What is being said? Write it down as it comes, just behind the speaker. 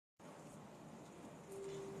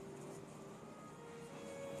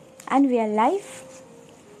and we are live.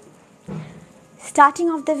 Starting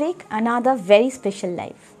of the week, another very special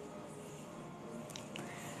live.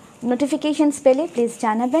 Notifications pele please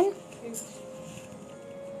janaben.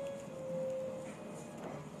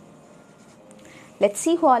 Let's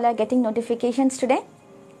see who all are getting notifications today.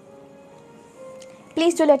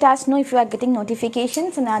 Please do let us know if you are getting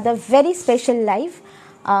notifications. Another very special live.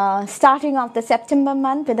 Starting of the September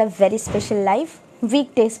month with a very special live.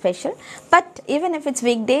 Weekday special. But even if it's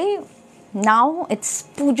weekday, now it's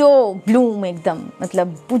Pujo bloom ekdam. Matlab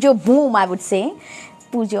Pujo boom, I would say.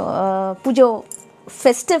 Pujo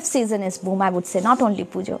festive season is boom, I would say. Not only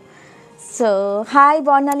Pujo. So, hi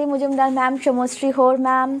Banarasi Mujumdar ma'am, Shamostri Hor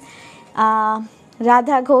ma'am,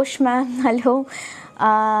 Radha Ghosh ma'am, hello.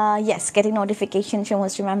 Yes, getting notification,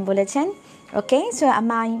 Shamostri ma'am bolechen. Okay, so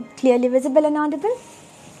am I clearly visible and audible?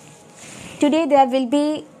 Today there will be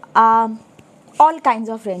all kinds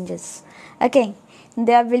of ranges. Okay,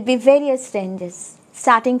 there will be various ranges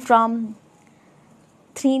starting from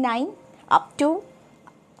 3-9 up to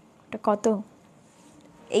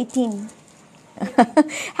 18.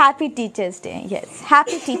 Happy Teachers Day. Yes,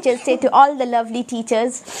 Happy Teachers Day to all the lovely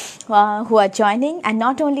teachers who are joining. And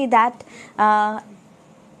not only that,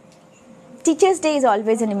 Teachers Day is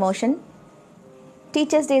always an emotion.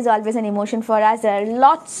 Teachers Day is always an emotion for us. There are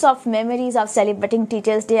lots of memories of celebrating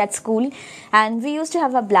Teachers Day at school, and we used to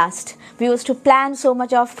have a blast. We used to plan so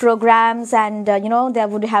much of programs, and there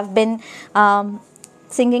would have been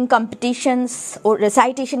singing competitions or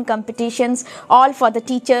recitation competitions, all for the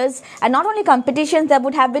teachers. And not only competitions, there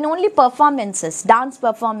would have been only performances, dance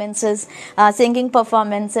performances, singing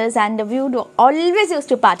performances, and we would always used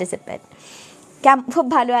to participate. খুব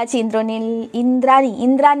ভালো আছি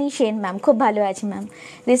Indrani Sen ma'am, খুব ভালো আছি ma'am.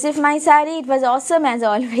 Receive মাই সারি, ইট ওয়াজ অসম as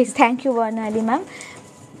always. Thank you Barnali ma'am.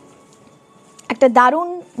 একটা দারুণ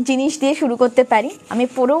জিনিস দিয়ে শুরু করতে পারি। আমি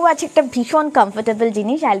পরেও আছি একটা ভীষণ কমফোর্টেবল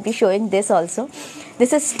জিনিস। I will be showing this also.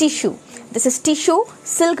 This is tissue. This is tissue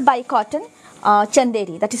silk by cotton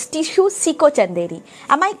Chanderi. That is tissue Siko Chanderi.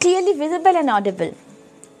 Am I clearly visible and audible?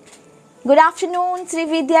 Good afternoon, Sri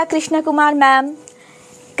Vidya Krishna Kumar ma'am.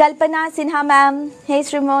 Kalpana Sinha ma'am, hey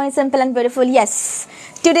Srimoy, simple and beautiful. Yes,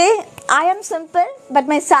 today I am simple, but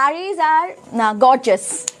my sarees are gorgeous.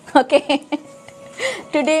 Okay,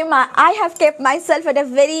 today I have kept myself at a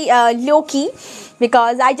very low key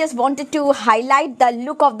because I just wanted to highlight the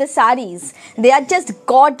look of the sarees. They are just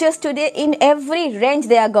gorgeous today. In every range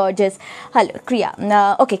they are gorgeous. Hello Kriya,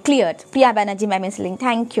 okay, cleared. Priya Banerjee ma'am is linked.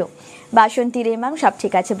 Thank you. বাসন্তী রে ma'am সব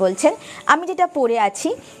ঠিক আছে বলছেন। আমি যেটা পরে আছি,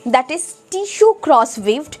 that is tissue cross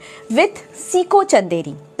উইভড with সিকো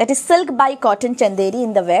Chanderi, that is silk by cotton Chanderi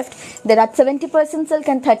in the weft. There R 70% silk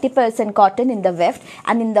and 30% cotton in the weft,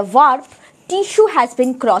 and in the warp tissue has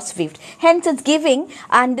been cross weaved, hence it's giving,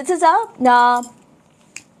 and this is a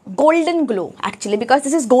golden glow actually, because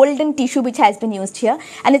this is golden tissue which has been used here,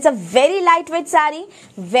 and it's a very lightweight saree,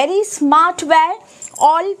 very smart wear,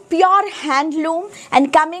 all pure handloom, and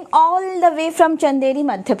coming all the way from Chanderi,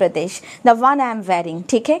 Madhya Pradesh. The one I am wearing,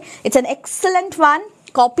 okay? It's an excellent one.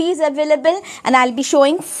 Copy is available, and I'll be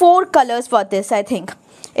showing 4 colors for this, I think.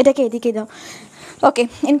 Okay,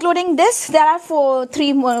 including this, there are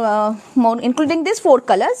 3 more, including this 4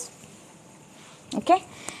 colors. Okay.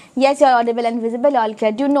 Yes, you are audible and visible, all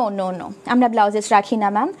clear. You no. আমরা blouses রাখি না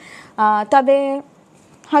ma'am, তবে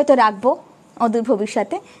হয়তো রাখবো অদূর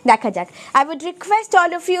ভবিষ্যতে, দেখা যাক। I would request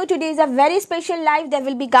all of you, today is a very special live. There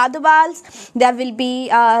will be gadwals, there will be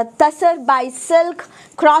Tussar by silk,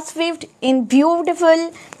 cross weaved in beautiful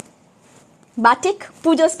batik,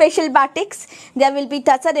 Pujo special batiks. There will be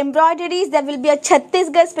Tussar embroideries. There will be a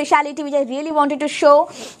Chhattisgarh speciality which I really wanted to show.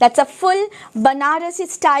 That's a full Banarasi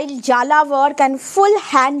style jala work and full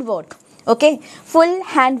hand work. Okay, full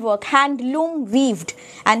hand work, handloom weaved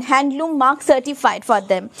and handloom mark certified for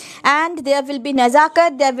them. And there will be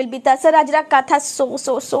Nazakat, there will be Tussar Ajrak Katha,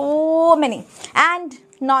 so many. And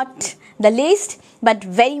not the least, but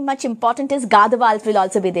very much important, is Gadwals will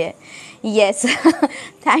also be there. Yes,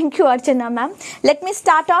 thank you Archana ma'am. Let me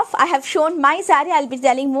start off. I have shown my saree, I'll be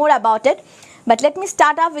telling more about it, but let me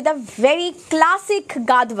start off with a very classic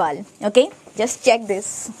Gadwal. Okay, just check this.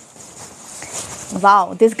 Wow,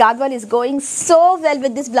 this Gadwal is going so well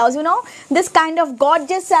with this blouse. This kind of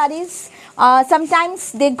gorgeous sarees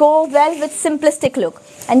sometimes they go well with simplistic look.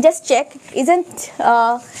 And just check, isn't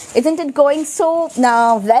it going so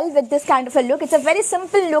well with this kind of a look? It's a very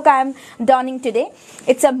simple look I am donning today.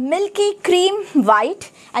 It's a milky cream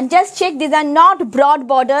white, and just check, these are not broad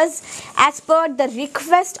borders. As per the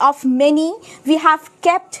request of many, we have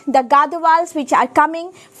kept the gadwals which are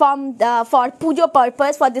coming from for pujo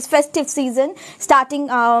purpose for this festive season starting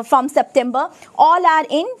from September. All are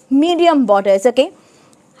in medium borders. Okay.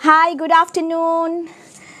 Hi, good afternoon.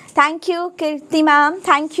 Thank you, Kirti ma'am.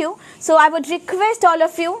 Thank you. So I would request all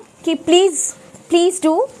of you, please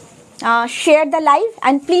do share the live,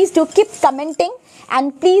 and please do keep commenting,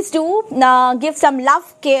 and please do give some love,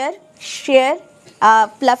 care, share,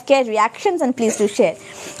 love, care reactions, and please do share.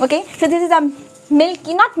 Okay. So this is a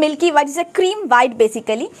milky, not milky white, it's a cream white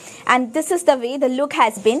basically, and this is the way the look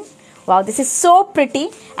has been. Wow, this is so pretty,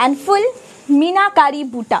 and full meenakari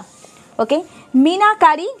buta. Okay,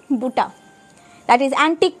 meenakari buta. That is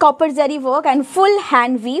antique copper zari work and full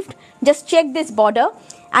hand weaved. Just check this border,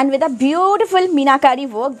 and with a beautiful meenakari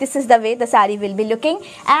work, this is the way the sari will be looking.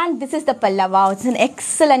 And this is the palla. Wow, it's an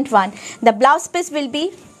excellent one. The blouse piece will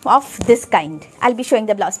be of this kind. I'll be showing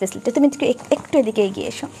the blouse piece.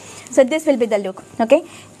 So this will be the look. Okay,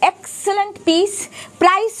 excellent piece.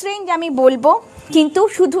 Price range আমি বলবো, কিন্তু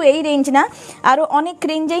শুধু এই range না, আরো অনেক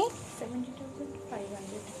রেঞ্জেই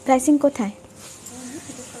pricing কোথায়?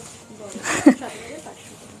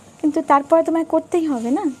 কিন্তু তারপরে তোমায় করতেই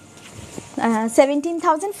হবে না।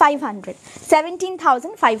 17,500.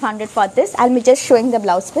 17,500 for this. I'll be just showing the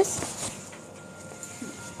blouse piece.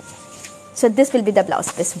 So this will be the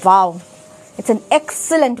blouse piece. Wow, it's an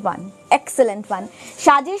excellent one. Excellent one.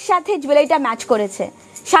 সাজের সাথে জুয়েলারিটা ম্যাচ করেছে,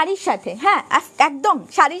 শাড়ির সাথে। হ্যাঁ, একদম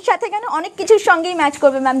শাড়ির সাথে কেন, অনেক কিছুর সঙ্গেই ম্যাচ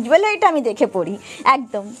করবে ম্যাম। জুয়েলারিটা আমি দেখে পড়ি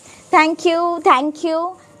একদম। Thank you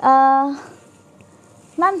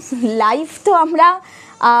ma'am. লাইভ তো আমরা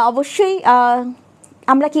অবশ্যই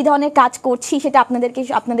আমরা কী ধরনের কাজ করছি সেটা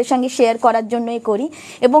আপনাদের সঙ্গে শেয়ার করার জন্যই করি,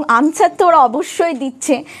 এবং আনসার তো ওরা অবশ্যই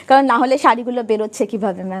দিচ্ছে, কারণ না হলে শাড়িগুলো বেরোচ্ছে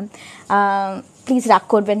কীভাবে ম্যাম। প্লিজ রাগ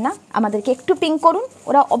করবেন না, আমাদেরকে একটু পিং করুন,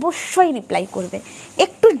 ওরা অবশ্যই রিপ্লাই করবে।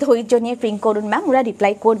 একটু ধৈর্য নিয়ে পিং করুন ম্যাম, ওরা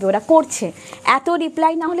রিপ্লাই করবে, ওরা করছে। এত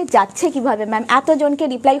রিপ্লাই না হলে যাচ্ছে কীভাবে ম্যাম, এতজনকে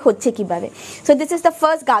রিপ্লাই হচ্ছে কীভাবে? So this is the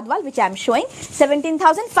first Gadwal which I am showing,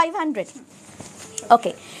 17,500.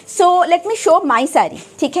 Okay, so let me show my saree.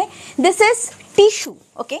 ठीक है, this is tissue.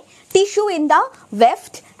 Okay, tissue in the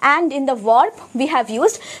weft, and in the warp we have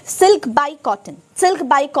used silk by cotton,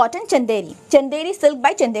 Chanderi silk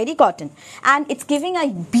by Chanderi cotton, and it's giving a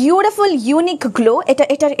beautiful unique glow.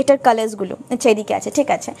 Etar colors gulo এদিকে আছে, ঠিক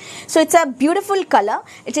আছে? So it's a beautiful color.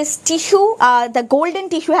 It is tissue, the golden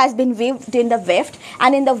tissue has been weaved in the weft,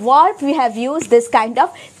 and in the warp we have used this kind of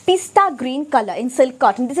pista green color in silk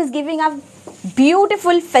cotton. This is giving a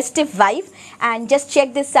beautiful festive vibe. And just check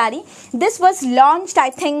this saree. This was launched, I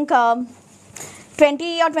think,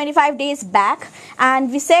 20 or 25 days back, and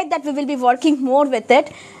we said that we will be working more with it.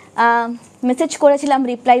 Message করেছিলাম,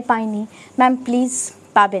 reply পাইনি ma'am. Please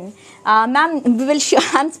পাবেন ma'am. we will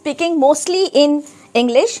I'm speaking mostly in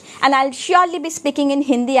English, and I'll surely be speaking in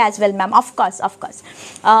Hindi as well ma'am, of course.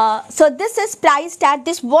 So this was priced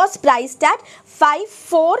at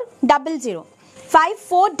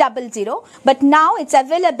 5400, but now it's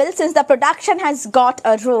available, since the production has got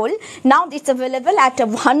a roll. Now it's available at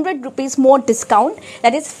 100 rupees more discount,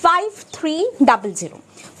 that is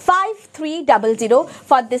 5300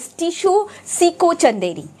 for this tissue Siko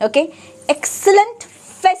Chanderi. Okay, excellent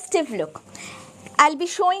festive look. I'll be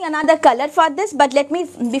showing another color for this, but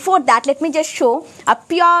before that let me just show a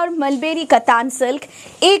pure mulberry katan silk,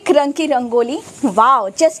 ek rang ki rangoli. Wow,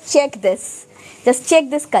 just check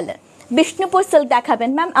this color. Bishnupur silk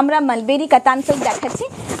দেখাবেন ma'am, আমরা mulberry কাতান silk দেখাচ্ছি,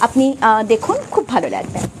 আপনি দেখুন, খুব ভালো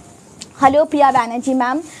লাগবে। Hello Priya Banerjee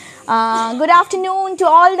ma'am, good afternoon to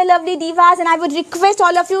all the lovely divas, and I would request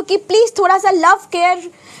all of you कि प्लीज़ थोड़ा सा लव केयर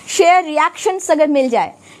शेयर रिएक्शंस अगर मिल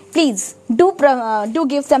जाए, please do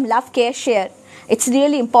give some love care share, it's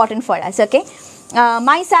really important for us. Okay,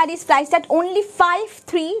 my saree is priced at only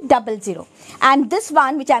 5300, and this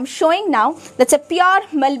one which I am showing now, that's a pure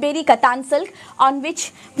mulberry katan silk on which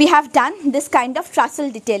we have done this kind of trussel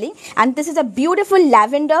detailing, and this is a beautiful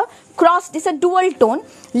lavender cross, this is a dual tone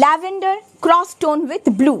lavender cross tone with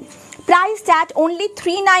blue, priced at only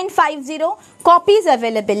 3950. Copies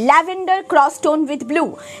available, lavender cross tone with blue.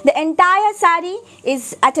 The entire saree is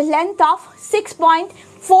at a length of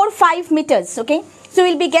 6.45 meters. Okay, so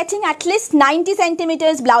we'll be getting at least 90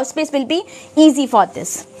 centimeters blouse space will be easy for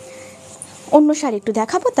this. অন্য শাড়ি একটু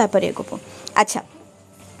দেখাবো, তারপরে এগোবো। আচ্ছা,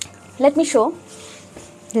 let me show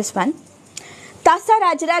this one. Tussar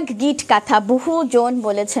Ajrak Geet Katha, Buhu Jon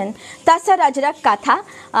Bolechen. Tussar Ajrak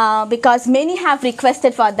Katha, because many have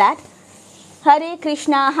requested for that. Hare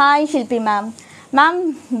Krishna, hi Shilpi ma'am.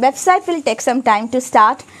 Ma'am, website will take some time to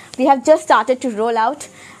start. We have just started to roll out.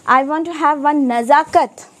 I want to have one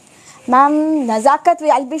Nazakat. Ma'am, Nazakat,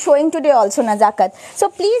 I'll be showing today also Nazakat. So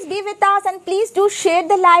please be with us and please do share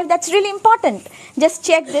the live. That's really important. Just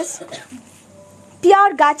check this.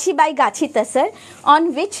 Pure Gachi by Gachi Tussar,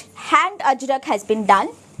 on which hand ajrak has been done.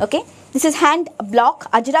 Okay, this is hand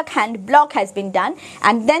block, ajrak hand block has been done,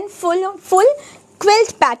 and then full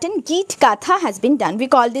quilt pattern Geet Katha has been done. We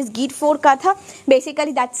call this Geet 4 Katha.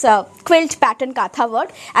 Basically, that's a quilt pattern Katha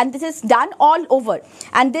work, and this is done all over.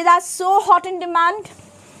 And these are so hot in demand.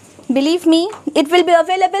 Believe me, it will be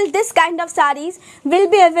available. This kind of sarees will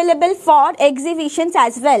be available for exhibitions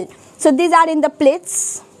as well. So these are in the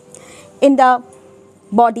plaits, in the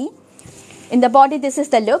body. In the body, this is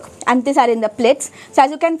the look, and these are in the plaits. So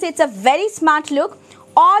as you can see, it's a very smart look.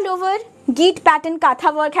 All over Geet pattern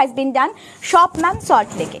Katha work has been done. Shop ma'am,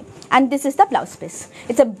 SALTLAK. And this is the blouse piece.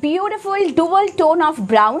 It's a beautiful dual tone of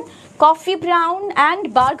brown, coffee brown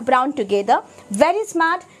and bark brown together. Very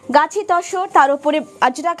smart. Gachi Toshor, Taropore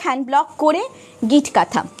Ajrak hand block Kore Geet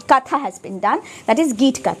Katha. Katha has been done. That is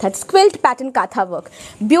Geet Katha. It's quilt pattern Katha work.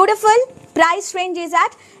 Beautiful. Price range is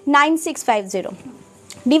at 9650.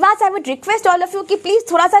 Divas, I would request all of you ki please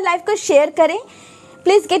thoda sa live ko share kare.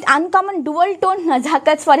 Please get uncommon dual tone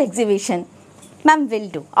nazakats for exhibition. Ma'am, will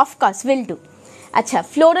do. Of course, will do. আচ্ছা,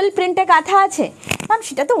 floral প্রিন্টে কাঁথা আছে ma'am,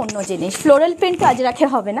 সেটা তো অন্য জিনিস। Floral print তো আজরাকে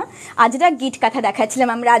হবে না, আজরাক গিট কাঁথা দেখাচ্ছিলাম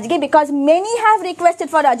আমরা আজকে, because many have requested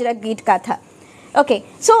for Ajrak গিট কাঁথা। Okay,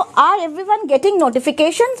 so are everyone getting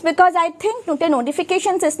notifications? Because I think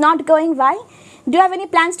notifications is not going. Why? Do you have any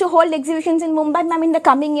plans to hold exhibitions in Mumbai? Ma'am, in the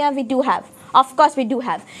coming year we do have. Of course we do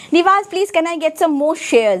have. Nivas, please can I get some more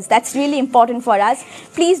shares? That's really important for us.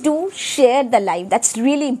 Please do share the live. That's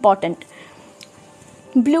really important.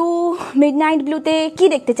 Blue, midnight blue te ki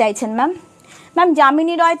dekhte chaichen ma'am? Ma'am,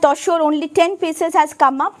 Jamini Roy Toshor, only 10 pieces has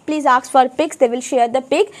come up. Please ask for pics. They will share the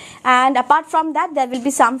pic. And apart from that, there will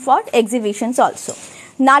be some for exhibitions also.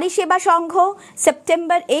 Nari Sheba Shongho,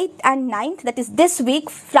 September 8th and 9th, that is this week,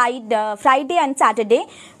 Friday and Saturday,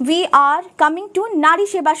 we are coming to Nari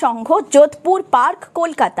Sheba Shongho, Jodhpur Park,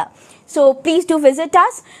 Kolkata. So please do visit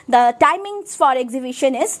us. The timings for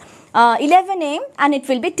exhibition is 11 AM and it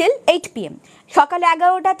will be till 8 PM. সকাল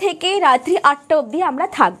 11টা থেকে রাত্রি 8টা অবধি আমরা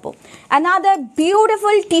থাকবো। Another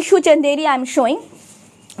beautiful tissue Chanderi I am showing.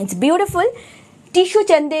 It's beautiful. Tissue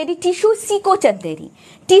Chanderi, tissue Siko Chanderi.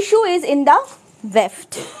 Tissue is in the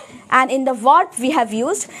weft. And in the warp we have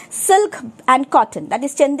used silk and cotton. That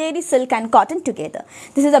is Chanderi, silk and cotton together.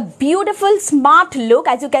 This is a beautiful smart look.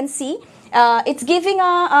 As you can see, it's giving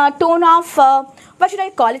a tone of what should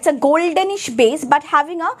I call it? It's a goldenish base but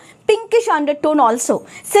having a pinkish undertone also.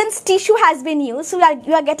 Since tissue has been used, so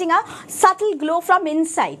you are getting a subtle glow from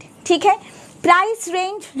inside. Okay? Price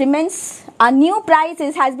range remains, a new price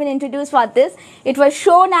has been introduced for this. It was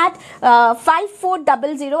shown at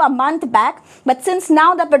 5400 a month back, but since now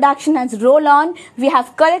the production has rolled on, we have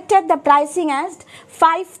corrected the pricing as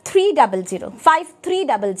 5300.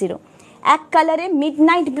 5300. Ek color e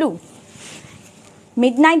midnight blue.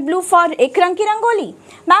 Midnight blue for ekranki rangoli.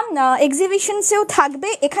 Ma'am, exhibition সেও থাকবে,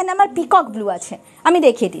 এখানে আমার peacock blue আছে, আমি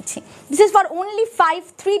দেখিয়ে দিচ্ছি। This is for only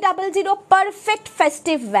 5300, perfect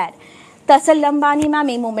festive wear. Tussar Lambani ma'am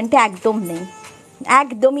এই মোমেন্টে একদম নেই,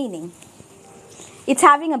 একদমই নেই। It's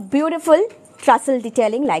having a beautiful trussel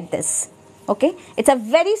detailing like this. Okay, it's a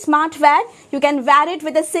very smart wear. You can wear it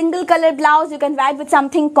with a single color blouse, you can wear it with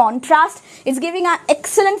something contrast. It's giving an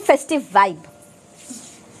excellent festive vibe.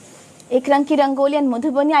 Ekranki Rangoli and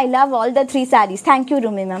Madhubani, I love all the 3 sarees. Thank you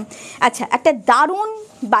Rumi ma'am. আচ্ছা, একটা দারুণ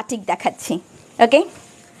batik দেখাচ্ছি। Okay,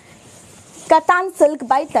 Katan silk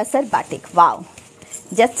by Tussar batik. Wow,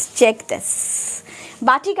 just check this.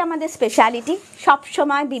 Batik আমাদের speciality, সব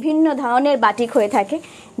সময় বিভিন্ন ধরনের batik হয়ে থাকে।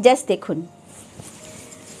 জাস্ট দেখুন,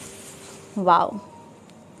 ওয়াও,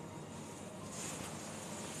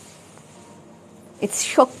 ইটস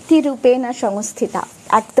শক্তি রূপে না সংস্থিতা,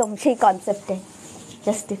 একদম সেই কনসেপ্টে।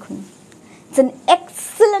 জাস্ট দেখুন, it's an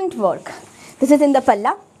excellent work. This is in the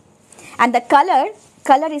palla and the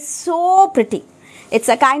color is so pretty. It's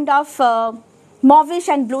a kind of mauvish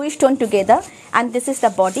and bluish tone together, and this is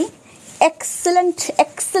the body.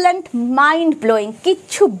 Excellent, mind blowing,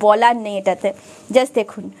 kichu bolar nei etate. Just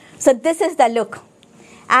dekhun. So this is the look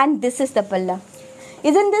and this is the palla.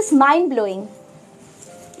 Isn't this mind blowing?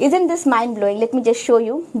 Let me just show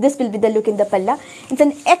you. This will be the look in the palla. It's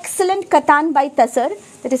an excellent katan by Tussar.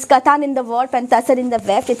 That is katan in the warp and tussar in the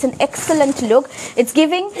weft. It's an excellent look. It's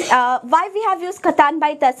giving, why we have used katan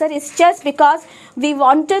by tussar is just because we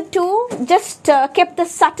wanted to just keep the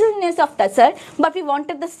subtleness of tussar, but we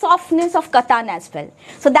wanted the softness of katan as well.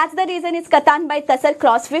 So that's the reason it's katan by tussar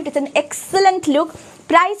cross weft. It's an excellent look.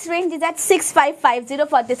 Price range is at 6550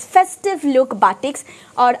 for this festive look batiks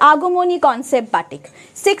or agumoni concept batik.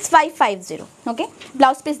 6550. Okay.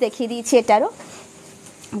 Blouse piece দেখিয়ে দিয়েছি এটারও।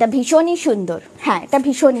 এটা ভীষণই সুন্দর, হ্যাঁ এটা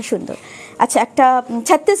ভীষণই সুন্দর। আচ্ছা একটা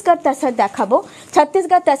ছত্তিশগড় তাসার দেখাবো।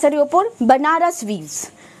 ছত্তিশগড় তাসারের ওপর बनारस উইভস।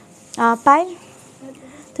 পায়েল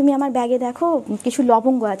তুমি আমার ব্যাগে দেখো কিছু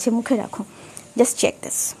লবঙ্গ আছে, মুখে রাখো। Just check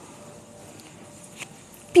this,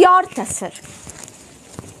 pure তাসার,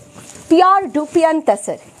 pure dupion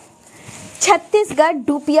তাসার, Chhattisgarh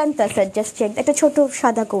dupion তাসার। Just check, একটা ছোট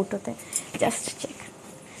সাদা কৌটোতে। জাস্ট চেক,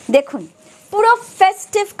 দেখুন পুরো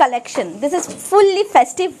festive collection. This is fully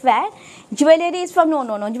festive wear. Jewelry is from no,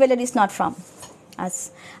 jewelry is not from us.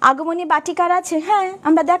 আগমনী বাটিকার আছে, হ্যাঁ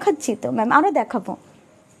আমরা দেখাচ্ছি তো ম্যাম, আরও দেখাবো।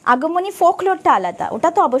 আগমনী ফোকলোরটা আলাদা, ওটা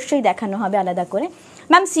তো অবশ্যই দেখানো হবে আলাদা করে।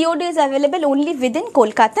 Ma'am COD is available only within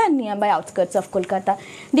Kolkata and nearby outskirts of Kolkata.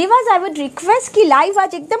 Divas, I would request कि लाइव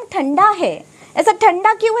आज एकदम ठंडा है, ऐसा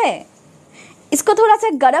ठंडा क्यों है? इसको थोड़ा सा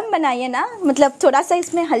गरम बनाइए ना, मतलब थोड़ा सा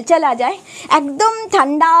इसमें हलचल आ जाए। একদম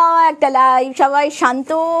ঠান্ডা একটা লাইভ, সবাই শান্ত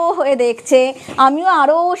হয়ে দেখছে, আমিও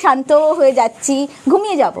আরও শান্ত হয়ে যাচ্ছি,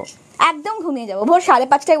 ঘুমিয়ে যাব, একদম ঘুমিয়ে যাব। ভোর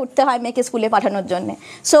 5:30টায় উঠতে হয় মেয়েকে স্কুলে পাঠানোর জন্য।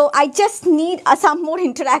 So I just need some more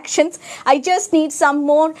interactions, I just need some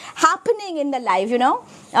more happening in the live, you know,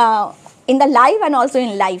 in the live and also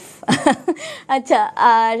in life. Acha,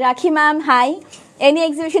 Rakhi ma'am, hi. Any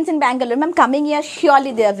exhibitions in Bangalore? Ma'am, coming here,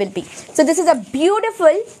 surely there will be. So this is a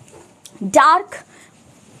beautiful dark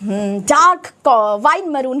wine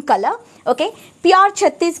maroon color. Okay, pure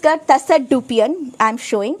Chhattisgarh Tussar Dupian I am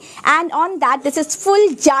showing, and on that this is full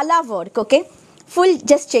jala work. Okay, full,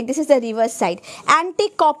 just check, this is the reverse side.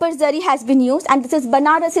 Antique copper zari has been used, and this is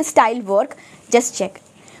Banarasi style work. Just check.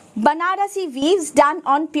 Banarasi weaves done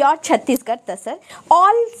on pure Chhattisgarh Tussar,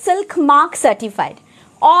 all silk mark certified.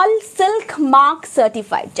 All silk mark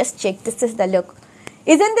certified. Just check, this is the look.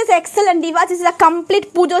 Isn't this excellent, Divas? This is a complete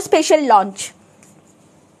Pujo special launch.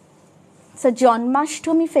 So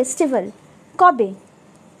Janmashtami festival কবে?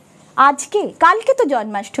 আজকে? কালকে তো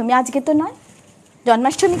জন্মাষ্টমী, আজকে তো নয়।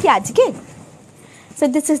 জন্মাষ্টমী কি আজকে? So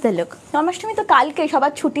this is the look. Janmashtami তো কালকে,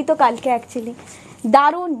 সবার ছুটি তো কালকে অ্যাকচুয়ালি।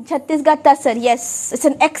 দারুণ Chhattisgarh তাসার, yes, it's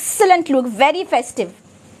an excellent look, very festive,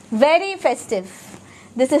 very festive.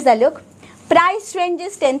 This is the look. Price range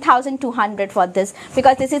is 10,200 for this,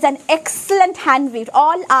 because this is an excellent hand weave.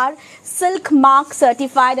 All are silk mark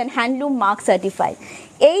certified and handloom mark certified.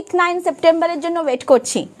 8-9 সেপ্টেম্বরের জন্য wait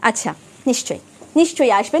করছি। আচ্ছা,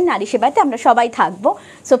 নিশ্চয়ই আসবেন, নারী সেবাতে আমরা সবাই থাকবো।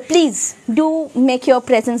 So please do make your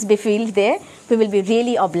presence B field there, we will be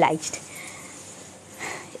really obliged.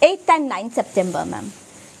 8th and 9th September, ma'am.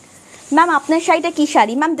 Ma'am আপনার শাড়িটা কি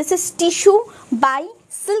sari? Ma'am this is tissue by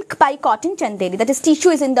silk by cotton Chanderi. That is,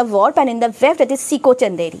 tissue is in the warp, and in the weft that is Siko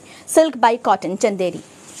Chanderi. Silk by cotton Chanderi.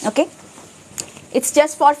 Okay, it's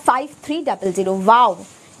just for 5300. Wow,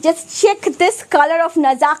 just check this color of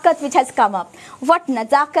nazakat which has come up. What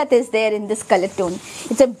nazakat is there in this color tone?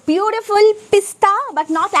 It's a beautiful pista, but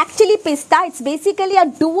not actually pista. It's basically a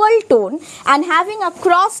dual tone and having a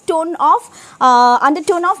cross tone of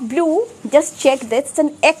undertone of blue. Just check this, it's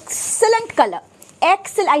an excellent color.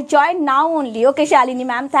 Excellent. I joined now only. Okay, Shalini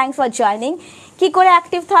ma'am, thanks for joining. কি করে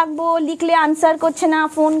active থাকবো? লিখলে answer করছে না,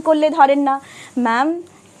 phone করলে ধরেন না। Ma'am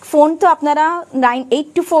phone তো আপনারা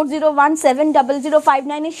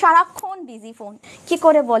 982401700059 এ সারাক্ষণ বিজি ফোন। কি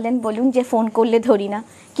করে বলেন বলুন যে ফোন করলে ধরি না?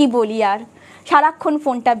 কি বলি আর, সারাক্ষণ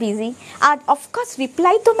ফোনটা বিজি। আর অফকোর্স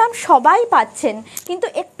রিপ্লাই তো ম্যাম সবাই পাচ্ছেন, কিন্তু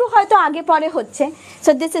একটু হয়তো আগে পরে হচ্ছে।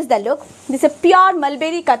 So this is the look. This a pure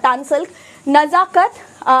mulberry কাতান silk Nazakat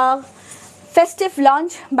festive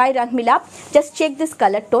launch by Rangmilap. Just check this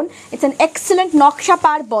color tone. It's an excellent Noksha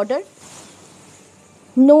par border.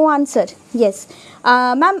 No answer. Yes,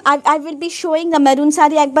 ma'am, I will be showing the maroon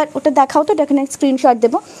sari. একবার ওটা দেখাও তো, দেখেন screenshot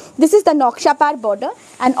দেবো। This is the Noksha par border,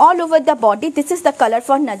 and all over the body this is the color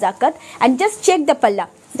for nazakat. And just check the palla,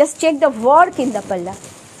 just check the work in the palla.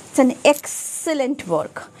 It's an excellent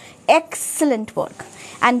work, excellent work.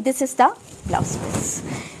 And this is the blouse piece.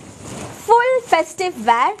 Full festive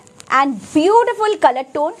wear and beautiful color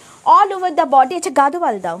tone all over the body. Acha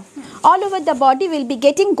gadwal dao. All over the body will be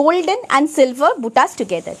getting golden and silver buttas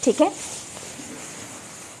together. ठीक है?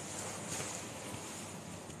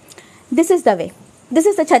 This is the way. This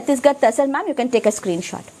is the Chhattisgarh Tussar, ma'am. You can take a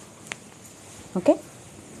screenshot. Okay?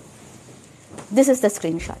 This is the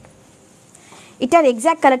screenshot. এটার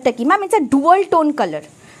exact কালারটা কি ma'am? It's a dual tone colour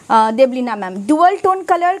Deblina ma'am, dual tone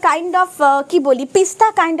colour, kind of কি বলি, পিস্তা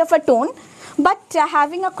kind of a tone, but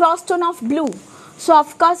having a cross tone of blue. So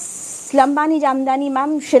of course Lambani Jamdani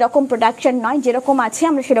ma'am সেরকম production নয়, যেরকম আছে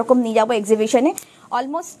আমরা সেরকম নিয়ে যাবো এক্সিবিশনে।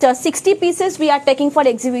 Almost 60 pieces we are taking for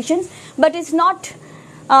exhibitions, but it's not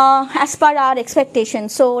as per our expectations.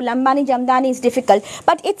 So Lambani Jamdani is difficult,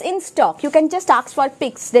 but it's in stock. You can just ask for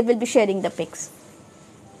pics. They will be sharing the pics.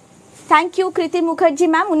 Thank you, Kriti Mukherjee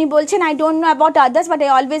ma'am. Uni bolchen, I don't know about others, but I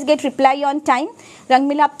always get reply on time.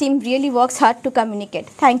 Rangmilap team really works hard to communicate.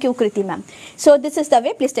 Thank you, Kriti ma'am. So this is the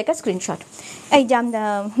way. Please take a screenshot. Ei jam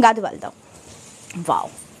Gadwal dao. Wow.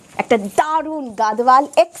 একটা দারুন Gadwal,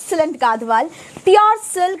 excellent Gadwal, pure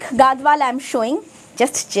silk Gadwal I am showing.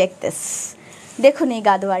 Just check this, দেখুন এই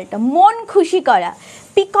গাদওয়ালটা মন খুশি করা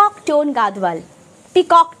peacock tone Gadwal,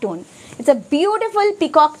 peacock tone. It's a beautiful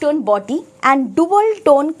peacock tone body and dual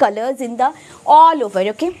tone colors in the all over.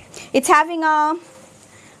 Okay, it's having a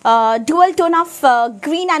dual tone of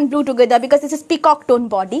green and blue together because this is peacock tone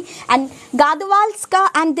body and gadwals ka,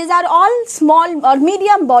 and these are all small or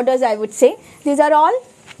medium borders, I would say. These are all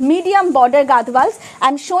medium border gadwals.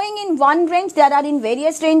 I'm showing in one range, there are in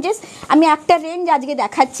various ranges. আমি একটা range আজকে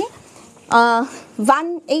দেখাচ্ছি।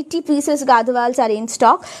 180 pieces gadwals are in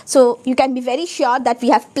stock, so you can be very sure that we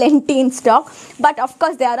have plenty in stock, but of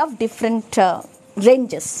course they are of different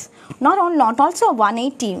ranges. Not also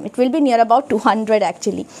 180, it will be near about 200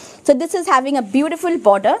 actually. So this is having a beautiful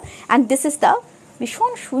border and this is the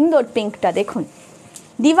ভীষণ সুন্দর পিঙ্কটা দেখুন।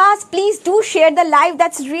 Divas, please do share the live,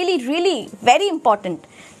 that's really very important.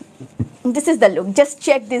 This is the look, just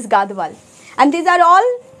check this gadwal, and these are all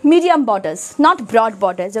medium borders, not broad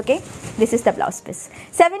borders. Okay, this is the blouse piece.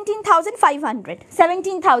 17,500,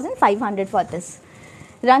 17,500 for this.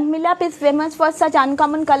 Rangmilap is famous for such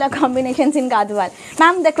uncommon color combinations in gadwal.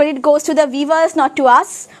 Ma'am, the credit goes to the weavers, not to us,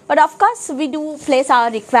 but of course we do place our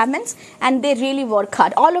requirements and they really work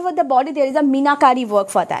hard. All over the body there is a meenakari work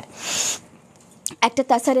for that. একটা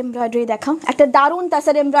তাসার embroidery দেখাও, একটা দারুণ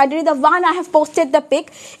তাসার embroidery, the one I have posted the pic,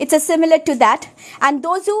 it's a similar to that. And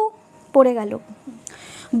those who পড়ে গেল,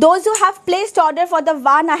 those who have placed order for the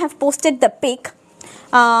one I have posted the pic,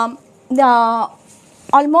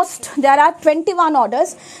 almost there are 21 orders,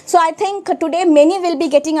 so I think today many will be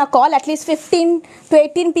getting a call, at least 15 to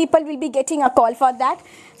 18 people will be getting a call for that.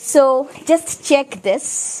 So just check this,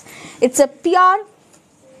 it's a pure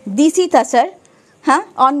DC Tussar,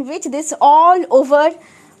 on which this all over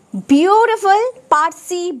beautiful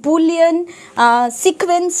Parsi bullion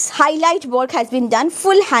sequence highlight work has been done,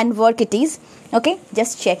 full hand work it is. Okay,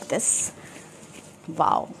 just check this.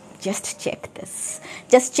 Wow, just check this,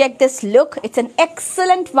 just check this look, it's an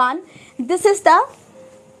excellent one. This is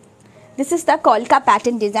the KOLKATA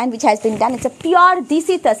pattern design which has been done. It's a pure DC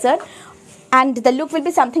Tussar and the look will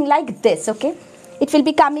be something like this. Okay, it will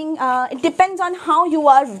be coming, it depends on how you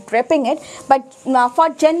are draping it, but for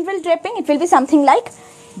general draping it will be something like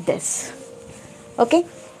this. Okay,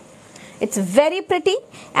 it's very pretty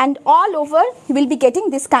and all over you will be getting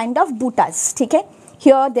this kind of buttas. Okay,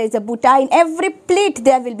 here there is a butta, in every plate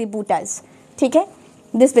there will be buttas. Okay,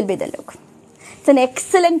 this will be the look. It's an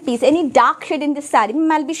excellent piece. Any dark shade in this saree,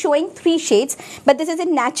 I'll be showing 3 shades, but this is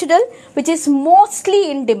in natural, which is mostly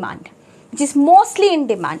in demand.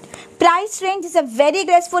 Price range is a very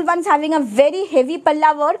graceful one, having a very heavy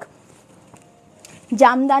palla work.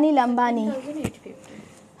 Jamdani Lambani.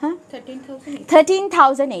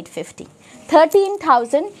 13,850.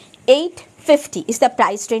 13,850 is the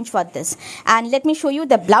price range for this. And let me show you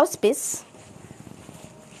the blouse piece.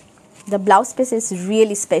 The blouse piece is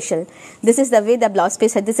really special. This is the way the blouse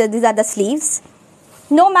piece is. These are the sleeves.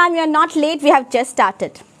 No ma'am, you are not late, we have just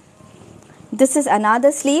started. This is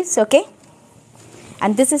another sleeves, okay?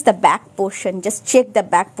 And this is the back portion. Just check the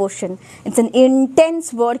back portion. It's an intense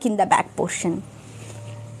work in the back portion.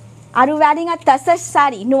 Are you wearing a Tussar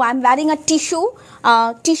sari? No, I'm wearing a tissue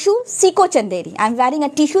Siko Chanderi. I'm wearing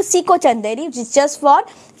a tissue Siko Chanderi, which is just for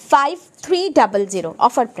 5300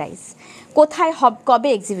 offer price. কোথায় কবে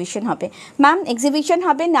exhibition হবে? Ma'am exhibition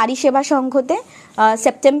হবে নারী সেবা সংঘতে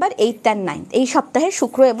September 8th and 9th, এই সপ্তাহে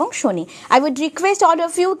শুক্র এবং শনি। I would request all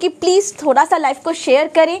of you कि प्लीज़ थोड़ा सा लाइव को शेयर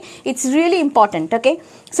करें, it's really important. Okay,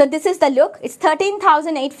 so this is the look. It's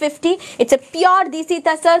 13,850. It's a pure DC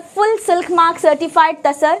Tussar, full silk mark certified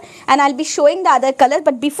Tussar, and I'll be showing the other colors,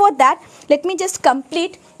 but before that let me just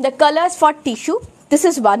complete the colors for tissue. This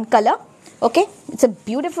is one color. Okay, it's a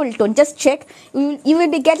beautiful tone. Just check, you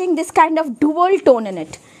will be getting this kind of dual tone in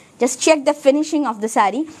it. Just check the finishing of the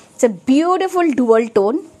saree. It's a beautiful dual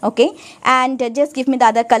tone, okay? And just give me the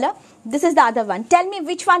other color. This is the other one. Tell me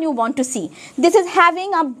which one you want to see. This is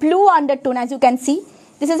having a blue undertone, as you can see.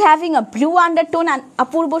 This is having a blue undertone and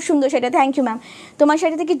apurbo sundor sheta. Thank you, ma'am. Tomar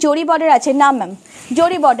sheta ki jori border ache na, ma'am.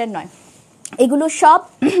 Jori border noy. এগুলো সব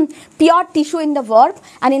pure tissue in the warp,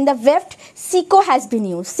 and in the weft Siko has been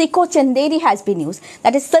used. Siko Chanderi has been used.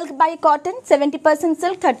 That is silk by cotton, 70%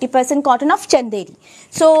 silk, 30% cotton of Chanderi.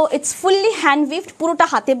 So it's fully hand weaved, পুরোটা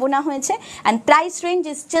হাতে বোনা হয়েছে, and price range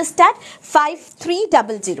is just at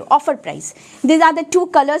 5300 offer price. These are the two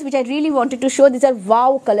colors which I really wanted to show. These are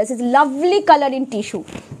wow colors. It's lovely color in tissue.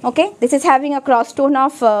 Okay, this is having a cross tone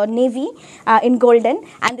of navy in golden,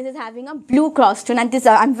 and this is having a blue cross tone, and this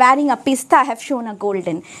I'm wearing a pista. I have shown a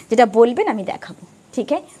golden. যেটা বলবেন আমি দেখাবো, ঠিক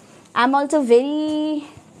আছে? I'm also very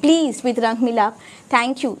pleased with Rangmilap.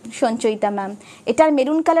 Thank you, Shonchoita ma'am. এটার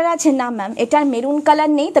maroon colour আছে না ma'am? এটার মেরুন কালার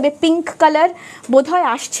নেই, তবে পিঙ্ক কালার বোধহয়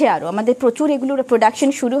আসছে, আরও আমাদের প্রচুর এগুলোর প্রোডাকশন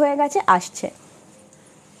শুরু হয়ে গেছে, আসছে।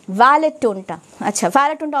 ভায়োলেট টোনটা, আচ্ছা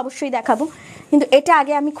ভায়োলেট টোনটা অবশ্যই দেখাবো, কিন্তু এটা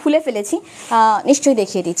আগে আমি খুলে ফেলেছি, নিশ্চয়ই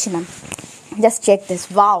দেখিয়ে দিচ্ছি ma'am. Just check this,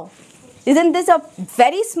 wow, isn't this a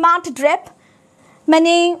very smart drape?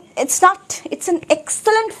 Mane, it's an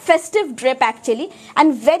excellent festive drape actually, and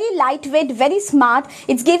very lightweight, very smart.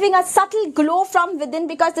 It's giving a subtle glow from within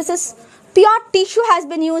because this is pure tissue has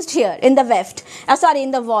been used here in the weft,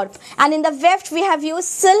 in the warp, and in the weft we have used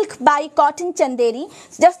silk by cotton Chanderi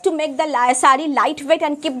just to make the saree lightweight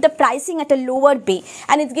and keep the pricing at a lower bay,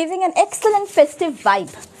 and it's giving an excellent festive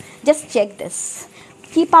vibe. Just check this.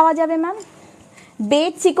 Ki pawa jabe ma'am?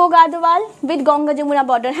 Beige Siko Gadwal with Ganga Jamuna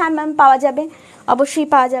border. হ্যাঁ ma'am পাওয়া যাবে, অবশ্যই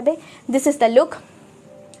পাওয়া যাবে। This is the look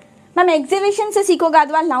ma'am. এক্সিবিশনসে সিকো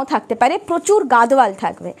Gadwal নাও থাকতে পারে, প্রচুর গাদওয়াল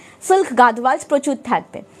থাকবে, সিল্ক গাদওয়ালস প্রচুর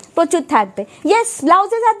থাকবে, প্রচুর থাকবে। Yes,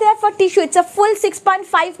 blouses R there for tissue. It's a full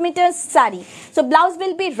 6.5 meters saree, so blouse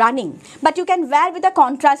will be running, but you can wear with a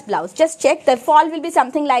contrast blouse. Just check, the fall will be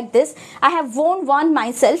something like this. I have worn one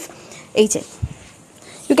myself. এই যে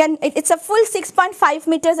you can, it's a full 6.5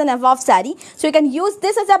 meters and above saree, so you can use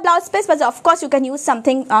this as a blouse piece, but of course you can use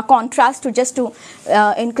something contrast to just to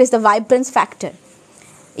increase the vibrance factor.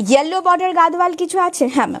 Yellow border gadwal কিছু আছে?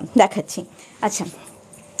 হ্যাঁ ma'am দেখাচ্ছি। আচ্ছা,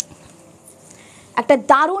 একটা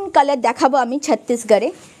দারুণ colour দেখাবো আমি ছত্তিশগড়ে।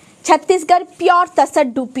 Chhattisgarh pure tussar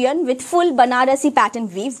dupion with full Banarasi pattern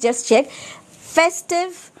weaves. Just check,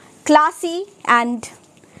 festive, classy and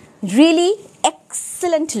really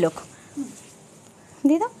excellent look.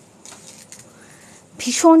 দিদা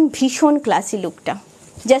ভীষণ ভীষণ ক্লাসি লুকটা,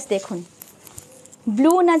 জাস্ট দেখুন।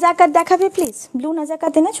 ব্লু নাজাকাত দেখাবে প্লিজ। ব্লু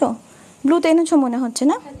নাজাকাত এনেছো? ব্লু তো এনেছো মনে হচ্ছে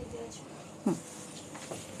না?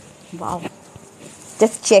 Wow,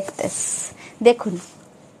 just check this. দেখুন,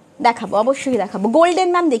 দেখাবো, অবশ্যই দেখাবো। গোল্ডেন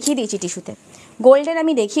ম্যাম দেখিয়ে দিয়েছি টিস্যুতে, গোল্ডেন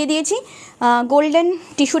আমি দেখিয়ে দিয়েছি। গোল্ডেন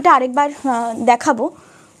টিস্যুটা আরেকবার দেখাবো,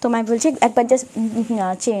 তোমায় বলছি একবার জাস্ট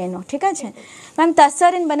চেয়ে নো, ঠিক আছে ma'am?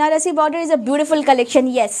 Tussar in Banarasi border is a beautiful collection.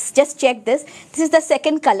 Yes, just check this. This is the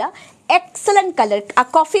second color. Excellent color, a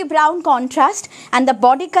coffee brown contrast, and the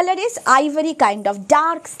body color is ivory, kind of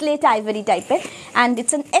dark slate ivory type, and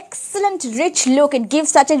it's an excellent rich look. It gives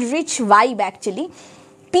such a rich vibe actually.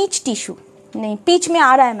 Peach tissue नहीं, peach में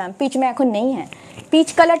आ रहा है ma'am, peach में এখন नहीं है। Peach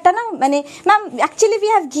कलरটা না মানে ma'am actually we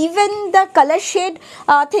have given the color shade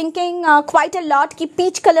thinking quite a lot ki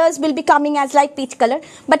peach colors will be coming as like peach color,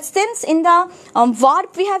 but since in the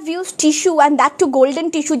warp we have used tissue, and that to golden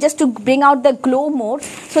tissue, just to bring out the glow more,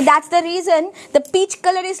 so that's the reason the peach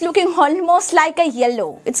color is looking almost like a yellow.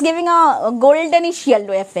 It's giving a goldenish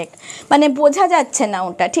yellow effect, মানে বোঝা যাচ্ছে না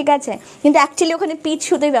ওটা, ঠিক আছে, কিন্তু actually ওখানে peach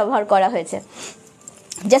শুধুই ব্যবহার করা হয়েছে।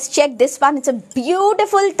 Just check this one. It's a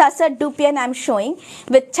beautiful Tussar dupian I'm showing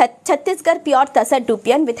with Chhattisgarh pure Tussar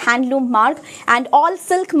dupian with handloom mark and all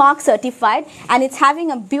silk mark certified, and it's having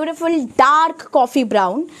a beautiful dark coffee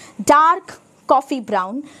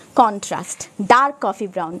brown contrast, dark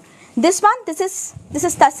coffee brown. This one, this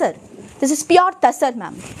is Tussar. This is pure Tussar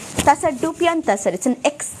ma'am. Tussar dupian Tussar. It's an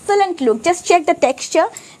excellent look. Just check the texture.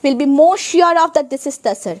 We'll be more sure of that this is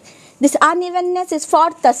Tussar. This unevenness is for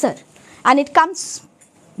Tussar, and it comes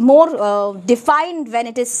more defined when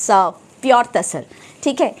it is pure Tussar.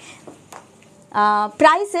 ठीक है?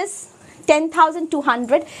 Price is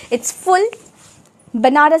 10,200. It's full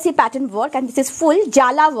Banarasi pattern work, and this is full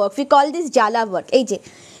jala work. We call this jala work. এই যে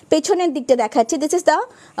পেছনের দিকটা দেখাচ্ছি, this is the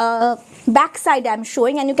back side I'm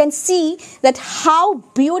showing, and you can see that how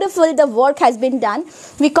beautiful the work has been done.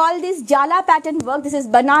 We call this jala pattern work. This is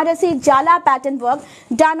Banarasi jala pattern work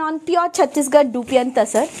done on pure Chhattisgarh dupian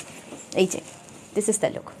Tussar. এই যে this is the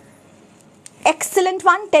look. Excellent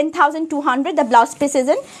one, 10,200. The blouse piece is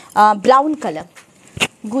in brown color.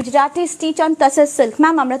 Gujarati stitch on Tussar silk.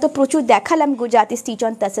 Ma'am, আমরা তো প্রচুর দেখালাম Gujarati stitch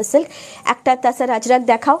on Tussar silk. একটা Tussar Ajrak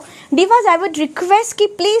দেখাও. Divas, I would request कि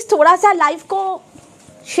please थोड़ा सा live को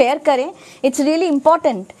share करें. It's really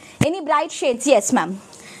important. Any bright shades? Yes, ma'am.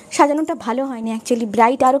 সাজানোটা ভালো হয়নি অ্যাকচুয়ালি,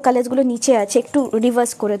 ব্রাইট আরও কালার্সগুলো নিচে আছে, একটু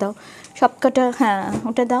রিভার্স করে দাও সবকটা। হ্যাঁ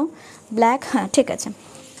ওটা দাও, ব্ল্যাক, হ্যাঁ ঠিক আছে।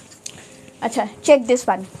 আচ্ছা, check this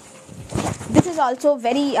one, this is also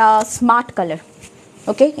very smart colour,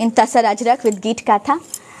 okay, in তাসার Ajrak with গিট কাঁথা।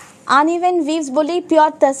 আনইভেন উইভস বলেই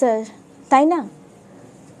পিওর তাসার, তাই না?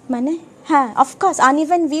 মানে হ্যাঁ, অফকোর্স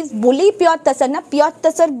আনইভেন উইভস বলেই পিওর তাসার না, পিওর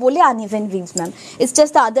তাসার বলে uneven উইভস ma'am, it's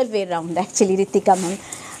just the other way round actually Ritika ma'am.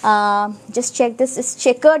 Just check this is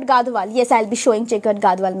checkered gadwal. Yes, I'll be showing checkered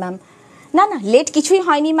gadwal, ma'am. না না, লেট কিছুই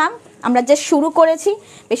হয়নি ম্যাম, আমরা জাস্ট শুরু করেছি,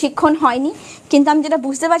 বেশিক্ষণ হয়নি। কিন্তু আমি যেটা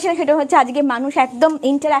বুঝতে পারছি না সেটা হচ্ছে আজকে মানুষ একদম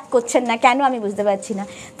ইন্টারাক্ট করছেন না, কেন আমি বুঝতে পারছি না।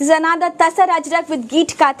 This is another তাসার Ajrak with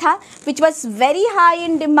গিট কাঁথা which was very high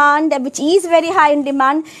in demand, which is very high in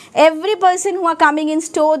demand. Every person who are coming in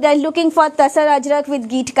store, they are looking for tasar ajrak with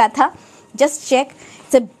git katha. Just check.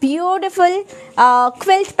 It's a beautiful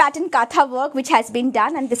quilt pattern katha work which has been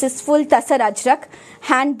done, and this is full tasar ajrak,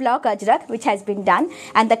 hand block ajrak which has been done,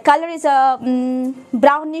 and the color is a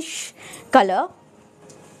brownish color,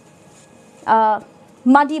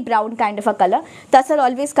 muddy brown kind of a color. Tasar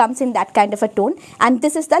always comes in that kind of a tone, and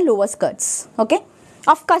this is the lower skirts, okay.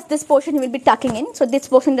 Of course this portion you will be tucking in, so this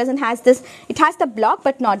portion doesn't has this, it has the block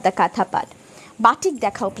but not the katha part. Batik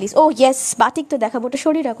দেখাও please. O yes, batik তো দেখাবো, ওটা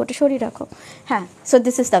সরিয়ে রাখো, ওটা সরিয়ে রাখো। হ্যাঁ, so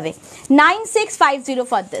this is the way. 9650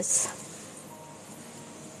 for this.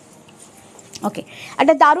 ওকে,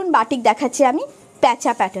 একটা দারুণ বাটিক দেখাচ্ছি আমি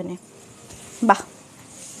প্যাচা প্যাটার্নে। বাহ,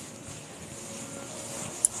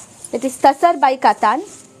 ইট ইজ তাসার বাই কাতান।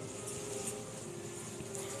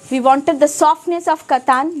 We wanted the softness of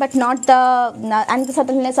katan but not the and the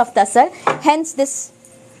subtleness of tasar, hence this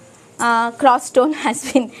cross stone has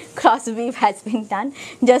been, cross weave has been done.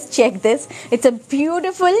 Just check this, it's a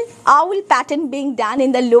beautiful owl pattern being done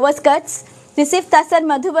in the lower skirts. Receive tasar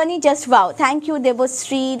Madhubani, just wow. Thank you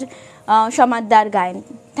Deboshree Shamaddar Gayan,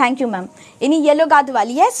 thank you ma'am. Any yellow gadwal?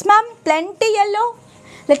 Yes ma'am, plenty yellow.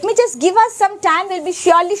 Let me just give us some time, we'll be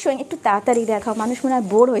surely showing. একটু তাড়াতাড়ি দেখাও, মানুষ মনে হয়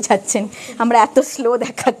bore হয়ে যাচ্ছেন আমরা এত স্লো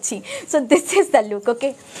দেখাচ্ছি। So this is the look,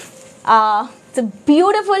 okay. It's a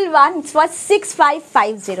beautiful one. It's for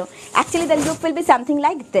 6550. Actually the look will be something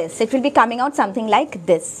like this, it will be coming out something like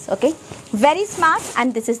this, okay. Very smart, and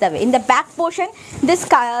this is the way. In the back portion,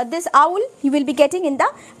 this owl you will be getting in the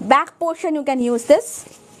back portion, you can use this,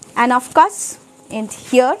 and of course in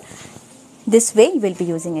here this way you will be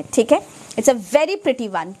using it, okay. It's a very pretty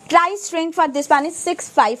one. Price range for this one is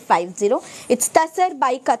 6550. It's Tussar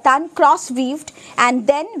by Katan, cross weaved, and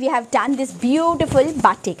then we have done this beautiful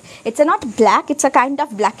batik. It's a not black, it's a kind of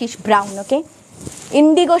blackish brown, okay.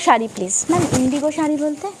 Indigo shari please. Ma'am, indigo shari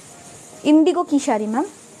bolte? Indigo ki shari ma'am?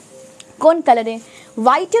 Kon color hai?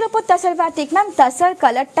 White er upor Tussar batik ma'am, Tussar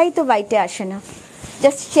color tai to white e ashe na.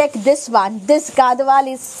 Just check this one. This gadwal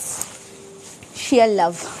is sheer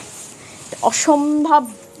love. অসম্ভব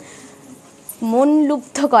মন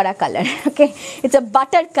লুব্ধ করা colour, okay. It's a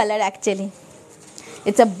butter colour actually,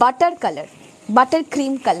 it's a butter colour, butter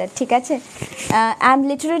cream colour, ঠিক আছে। I am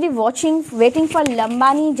literally waiting for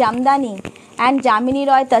Lambani Jamdani and Jamini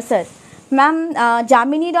Roy তাসার। Ma'am,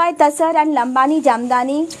 Jamini Roy তাসার and Lambani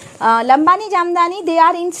Jamdani they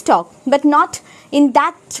are in stock but not in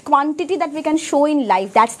that quantity that we can show in live,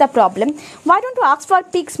 that's the problem. Why don't you ask for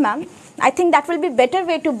pics ma'am? I think that will be better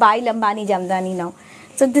way to buy lambani jamdani now.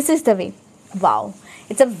 So this is the way. Wow,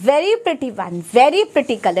 it's a very pretty one, very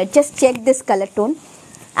pretty color. Just check this color tone,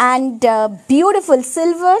 and beautiful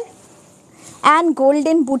silver and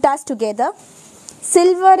golden buttas together,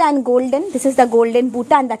 silver and golden. This is the golden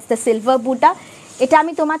butta and that's the silver butta. এটা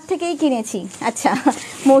আমি তোমার থেকেই কিনেছি। আচ্ছা,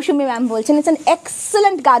 মৌসুমি ma'am বলছেন it's an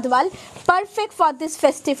excellent gadwal, perfect for this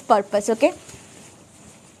festive purpose, okay.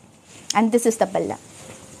 And this is the balla,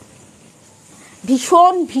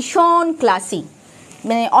 ভীষণ ভীষণ classy,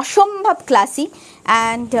 মানে অসম্ভব classy,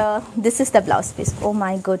 and this is the blouse piece. O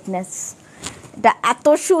my goodness, এটা এত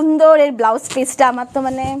সুন্দর, এর ব্লাউজ পিসটা আমার তো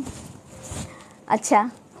মানে আচ্ছা,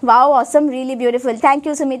 wow, Assam, really beautiful. Thank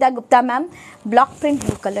you Sumita Gupta ma'am. Block print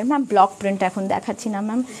blue colour ma'am, block print এখন দেখাচ্ছি না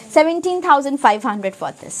ম্যাম। 17,500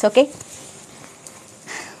 ফর দিস, ওকে।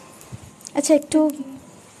 আচ্ছা, একটু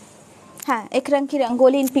হ্যাঁ, এক রঙ কি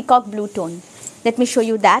rangoli in peacock blue tone, let me show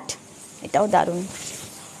you that. এটাও দারুণ।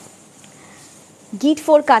 গিট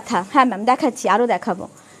ফোর কাঁথা, হ্যাঁ ম্যাম দেখাচ্ছি, আরও দেখাবো।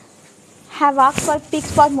 Have asked for pix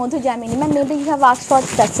for Madhu Jamini ma'am, maybe you have asked for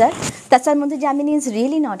তাসার। Tussar Madhu Jamini is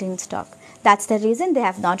really not in stock. That's the reason they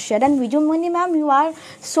have not shared. And Vijumani ma'am, you are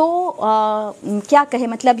so kya kahe,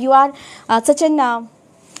 matlab you are such an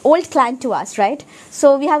old client to us, right? So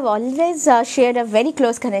we have always shared a very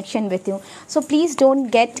close connection with you. So please don't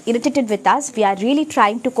get irritated with us. We are really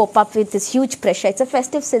trying to cope up with this huge pressure. It's a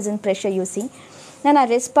festive season pressure, you see. Na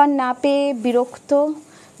respond na pe birokto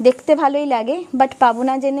দেখতে ভালোই লাগে, but পাবো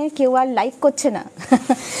না জেনে কেউ আর like করছে না।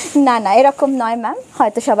 না না, এরকম নয় ম্যাম,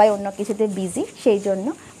 হয়তো সবাই অন্য কিছুতে বিজি, সেই জন্য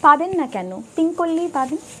পাবেন না। কেন, পিঙ্ক করলেই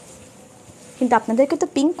পাবেন, কিন্তু আপনাদেরকে তো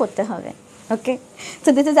পিঙ্ক করতে হবে। ওকে, so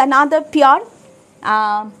this is another pure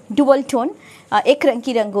dual tone এক রঙ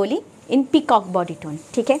কি rangoli in peacock body tone.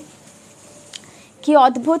 ঠিক আছে, কি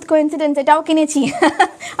অদ্ভুত কোইন্সিডেন্স, এটাও কিনেছি।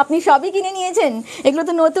 আপনি সবই কিনে নিয়েছেন, এগুলো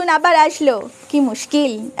তো নতুন আবার আসলো, কি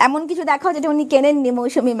মুশকিল। এমন কিছু দেখাও যেটা উনি কেনেননি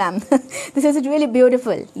মৌসুমি ma'am. This is really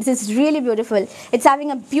beautiful, this is really beautiful. It's having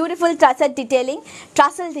a beautiful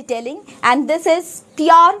trussel detailing, and this is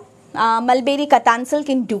pure mulberry katan silk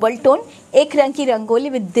in dual tone, ek rang ki rangoli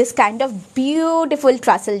with this kind of beautiful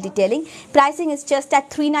trussel detailing. Pricing is just at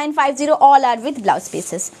 3950, all are with blouse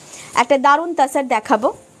pieces. একটা দারুণ তাসার দেখাবো।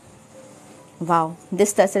 Wow,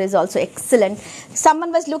 this tussar is also excellent.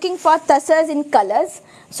 Someone was looking for tussars in colors,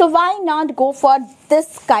 so why not go for this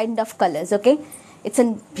kind of colors? Okay, it's a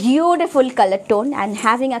beautiful color tone and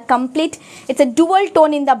having a complete, it's a dual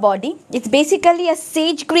tone in the body. It's basically a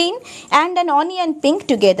sage green and an onion pink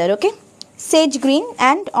together. Okay, sage green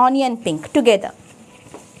and onion pink together.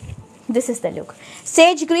 This is the look,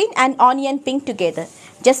 sage green and onion pink together.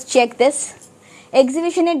 Just check this.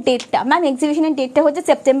 এক্সিবিশনের ডেটটা ma'am, এক্সিবিশনের ডেটটা হচ্ছে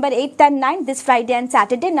September 8th and 9th, this Friday and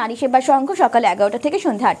Saturday, নারী সেবা সংঘ, সকাল 11টা থেকে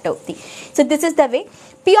সন্ধ্যা 8টা অবধি। So this is the way,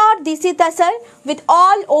 pure দিসি তাসার with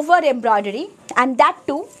all over embroidery, and that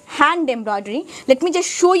too hand embroidery. Let me just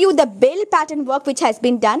show you the bell pattern work which has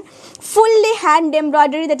been done, fully hand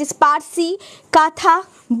embroidery, that is Parsi, Katha,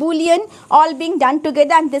 Bullion, all being done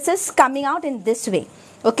together, and this is coming out in this way.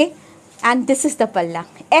 Okay, and this is the palla,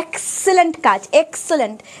 excellent kaj,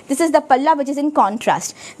 excellent. This is the palla which is in contrast.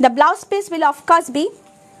 The blouse piece will of course be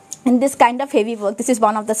in this kind of heavy work. This is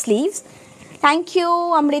one of the sleeves. Thank you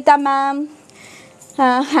Amrita ma'am.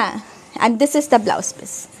 And this is the blouse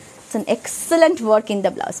piece. It's an excellent work in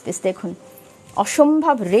the blouse piece. Dekhun,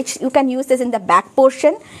 অসম্ভব rich. You can use this in the back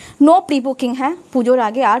portion. No pre booking, হ্যাঁ, পুজোর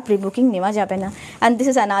আগে আর pre booking নেওয়া যাবে না। And this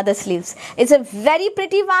is another sleeves. It's a very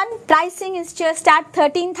pretty one. Pricing is just at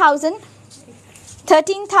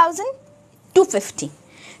 13,250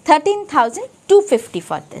 13,250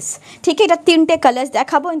 for this. ঠিক আছে, এটা তিনটে কালার্স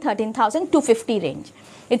দেখাবো in 13,250 range.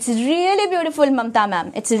 It's really beautiful Mamata ma'am,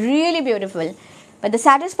 it's really beautiful. But the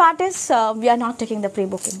saddest part is we are not taking the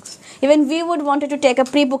pre-bookings. Even we would wanted to take a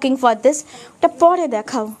pre-booking for this. ওটা পরে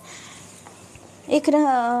দেখাও। এখানে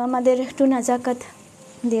আমাদের একটু নাজাকাত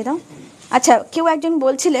দিয়ে দাও। আচ্ছা, কেউ একজন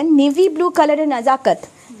বলছিলেন নেভি ব্লু কালারের নাজাকাত,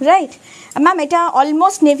 রাইট ম্যাম? এটা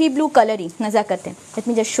অলমোস্ট নেভি ব্লু কালারই নাজাকাতে। Let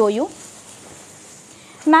me just show you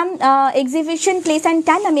ma'am. Exhibition place and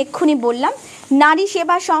time আমি এক্ষুনি বললাম, নারী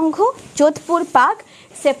সেবা সংঘ, যোধপুর পার্ক,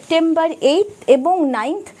 সেপ্টেম্বর 8th এবং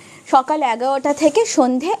 9th, সকাল 11টা থেকে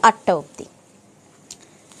সন্ধে 8টা অবধি।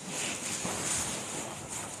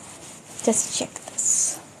 Just check this.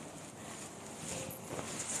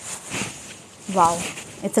 Wow,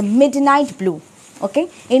 it's a midnight blue, okay,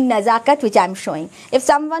 in nazakat, which I'm showing. If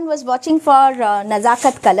someone was watching for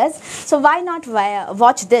nazakat colors, so why not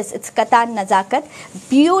watch this? It's katan nazakat,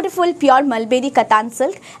 beautiful pure mulberry katan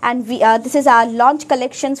silk, and this is our launch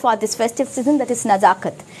collections for this festive season, that is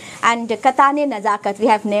nazakat and katane nazakat, we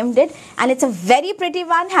have named it, and it's a very pretty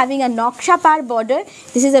one having a noksha par border.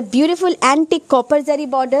 This is a beautiful antique copper zari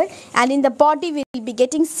border, and in the body we will be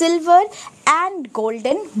getting silver and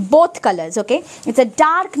golden, both colors. Okay, it's a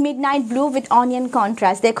dark midnight blue with onion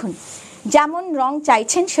contrast. Dekhun, যেমন রং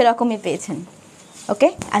চাইছেন সেরকমই পেয়েছেন।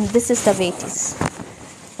 Okay, and this is the way it is.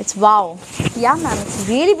 It's wow. Yeah ma'am, it's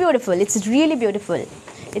really beautiful. It's really beautiful.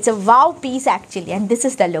 It's a wow piece actually, and this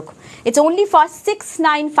is the look. It's only for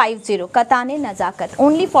 6950. Katane nazakat,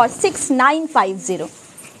 only for 6950.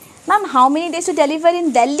 Ma'am, how many days to deliver in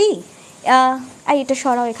Delhi? এটা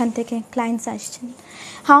সরাও এখান থেকে, clients আসছেন।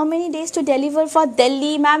 How many days to deliver for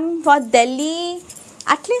Delhi, ma'am? For Delhi,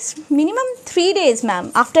 at least minimum 3 days, ma'am.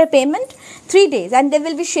 After payment, 3 days, and they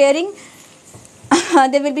will be sharing.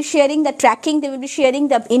 They will be sharing the tracking. They will be sharing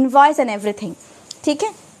the invoice and everything. ठीक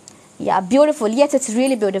है? Yeah, beautiful. Yes, it's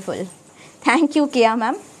really beautiful. Thank you, Kia,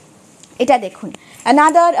 ma'am. Eta dekhun.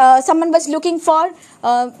 Another, someone was looking for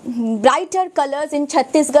brighter colors in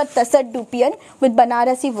Chhattisgarh Tussar Dupian with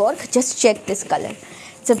Banarasi work. Just check this color.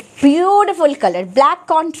 It's a beautiful color, black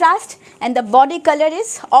contrast, and the body color is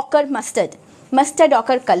ochre mustard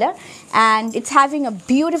ochre color. and it's having a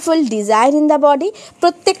beautiful design in the body.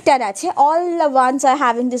 Prottektar ache, all the ones are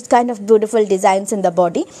having this kind of beautiful designs in the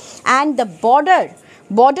body, and the border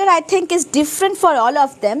I think is different for all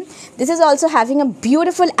of them. This is also having a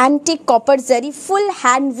beautiful antique copper zari, full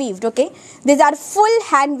hand weaved. Okay, these are full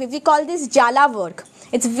hand weaved. We call this jala work.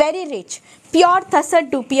 It's very rich, pure Tussar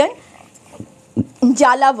Dupian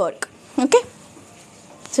jala work. Okay,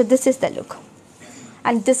 so this is the look,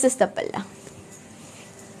 and this is the palla.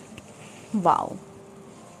 Wow,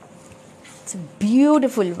 it's a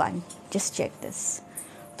beautiful one. Just check this.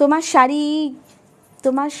 Tomar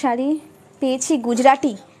shari পেয়েছি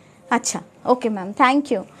গুজরাটি আচ্ছা okay ma'am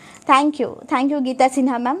thank you Gita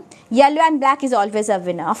Sinha ma'am yellow and black is always a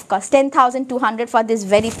winner, of course. 10,200 for this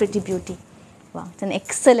very pretty beauty. Wow, it's an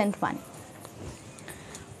excellent one.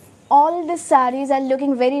 All the sarees are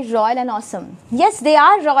looking very royal and awesome. Yes, they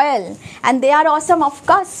are royal and they are awesome, of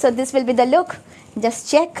course. So this will be the look. Just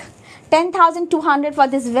check. 10,200 for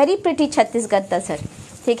this very pretty Chhattisgarh Tussar.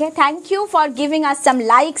 Okay, thank you for giving us some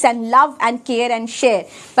likes and love and care and share.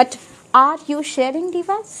 But are you sharing,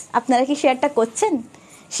 divas? আপনারা কি শেয়ারটা করছেন?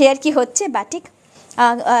 Share কি হচ্ছে? Batik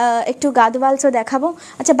একটু গাদওয়ালসও দেখাবো।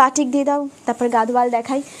 আচ্ছা batik দিয়ে দাও, তারপর গাদওয়াল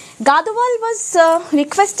দেখাই। गादवाल was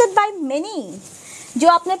requested by many. जो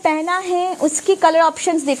आपने पहना है उसकी कलर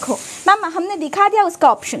ऑप्शंस देखो मैम, हमने दिखा दिया उसका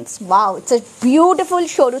options. Wow, it's a beautiful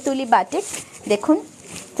शोरुतुली batik. देखुन,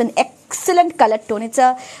 it's an excellent color tone. It's a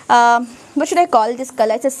what should I call this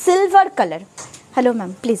color? It's a silver color. Hello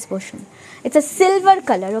ma'am, please বসুন। It's a silver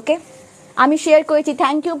color. Okay, আমি share করেছি।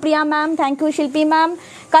 Thank you Priya ma'am, thank you শিল্পী ma'am.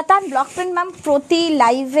 কাতান block print ma'am, প্রতি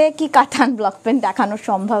লাইভে কি কাতান block print দেখানো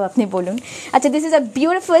সম্ভব আপনি বলুন। আচ্ছা, this is a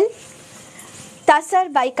beautiful Tussar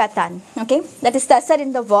by Katan. Okay, that is Tussar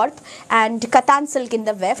in the warp and Katan silk in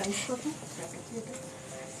the weft.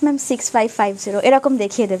 Ma'am 6550 এরকম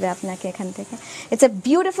দেখিয়ে দেবে আপনাকে এখান থেকে। It's a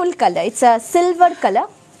beautiful colour, it's a silver colour,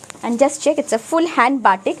 and just check, it's a full hand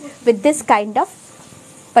batik with this kind of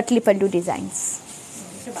patli pallu designs.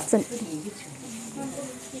 So,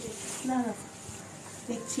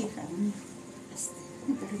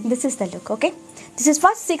 this is the look. Okay, this is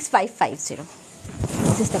for 6550.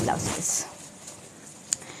 This is the blouse piece.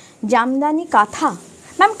 Jamdani Katha.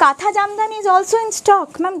 Ma'am, Katha Jamdani is also in stock.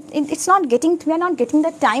 Ma'am, it's not getting, we are not getting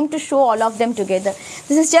the time to show all of them together.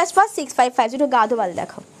 This is just for 6550. Gadwal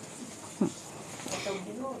dekho.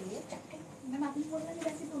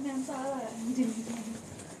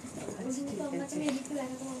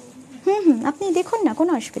 আপনি দেখুন না,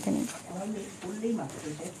 কোনো অসুবিধা নেই।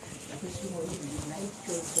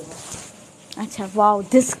 আচ্ছা, wow,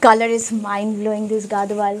 this color is mind blowing. This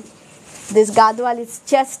gadwal is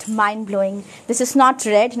just mind blowing. This is not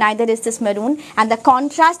red, neither is this maroon, and the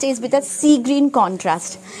contrast is with a sea green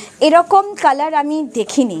contrast. এরকম colour আমি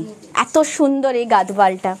দেখিনি, এত সুন্দর এই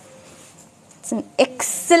গাদওয়ালটা। It's an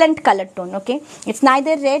excellent color tone. Okay, it's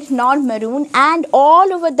neither red nor maroon, and all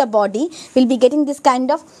over the body will be getting this kind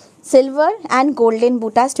of silver and golden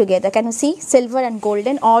buttas together. Can you see? Silver and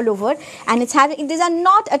golden all over, and it's having, these are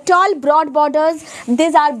not at all broad borders.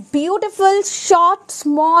 These are beautiful short,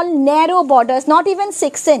 small, narrow borders, not even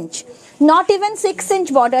 6 inch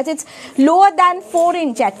borders. It's lower than 4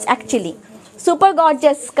 inch actually. Super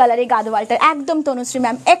gorgeous color e gadwalta, ekdom Tanushree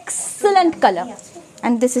ma'am, excellent color.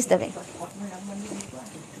 And this is the way.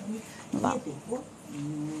 Wow,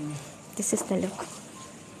 this is the look.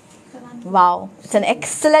 Wow, it's an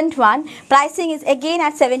excellent one. Pricing is again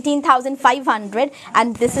at 17,500, and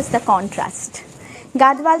this is the contrast.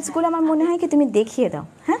 Gadwals gulo amar mone hoy ki tumi dekhiye dao.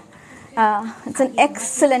 It's an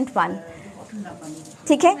excellent one.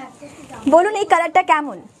 ঠিক है, বলুন এই কালারটা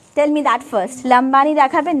কেমন? Tell me that first. Lambani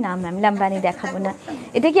দেখাবেন? না ma'am, Lambani দেখাবো না।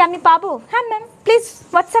 এটা কি আমি পাবো? হ্যাঁ ম্যাম, প্লিজ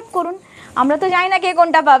হোয়াটসঅ্যাপ করুন। আমরা তো জানি না কে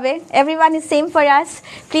কোনটা পাবে। Everyone is same for us,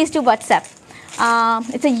 please two WhatsApp.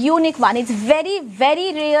 It's a unique one. It's very, very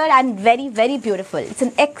rare and very, very beautiful. It's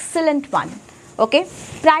an excellent one. Okay,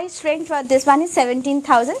 price range for this one is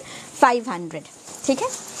 17,500. ঠিক है,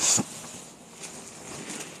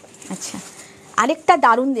 আচ্ছা আরেকটা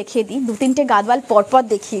দারুণ দেখিয়ে দিই, 2-3টে গাদওয়াল পরপর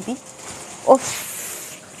দেখিয়ে দিই। ওফ,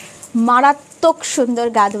 মারাত্মক সুন্দর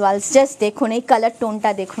গাদওয়ালস। জাস্ট দেখুন এই কালার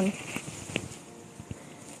টোনটা দেখুন।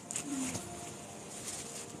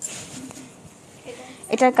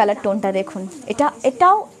 এটার কালার টোনটা দেখুন,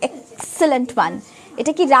 এটাও এক্সেলেন্ট ওয়ান।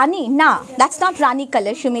 এটা কি রানী? না, that's not Rani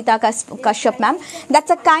colour Sumita Kashyap ma'am,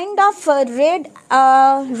 that's a kind of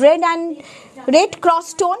red cross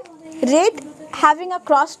tone, red having a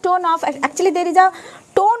cross tone of, actually there is a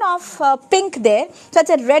tone of pink there, so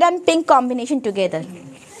it's a red and pink combination together.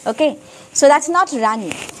 Okay, so that's not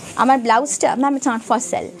rani. Amar blouse ta ma'am, it's not for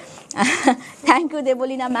sale. Thank you,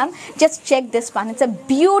 Debolina ma'am. Just check this one. It's a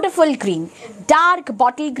beautiful green, dark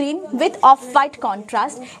bottle green with off-white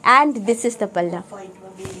contrast, and this is the palla.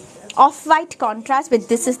 Off-white contrast with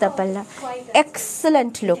this is the palla.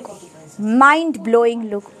 Excellent look, mind-blowing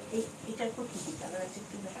look.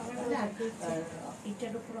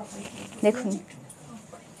 দেখুন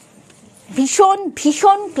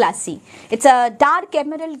ভীষণ classy. It's a dark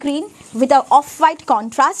emerald green with a off-white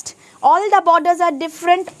contrast. All the borders are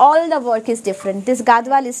different, all the work is different. This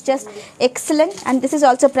gadwal is just excellent, and this is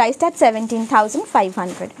also priced at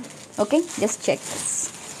 17,500. Okay, just check this.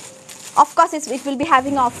 Of course it will be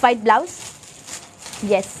having off-white blouse.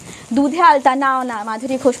 Yes, দুধে আলতা না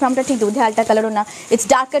মাধুরী ঘোষ ম্যামটা ঠিক দুধে আলতা কালারও না, it's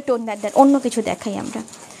darker tone that অন্য কিছু দেখাই আমরা।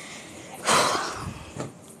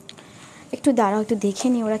 একটু দাঁড়াও, একটু দেখে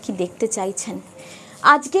নিই ওরা কি দেখতে চাইছেন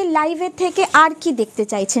আজকের লাইভের থেকে, আর কি দেখতে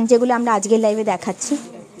চাইছেন যেগুলো আমরা আজকের লাইভে দেখাচ্ছি,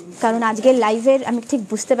 কারণ আজকের লাইভের আমি ঠিক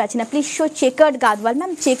বুঝতে পারছি না। Please show chequered Gadwal.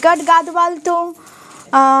 Ma'am chequered Gadwal তো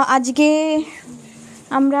আজকে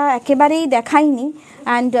আমরা একেবারেই দেখাইনি,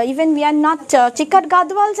 and even we are not checkered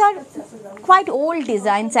gadwals are quite old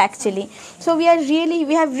designs actually, so we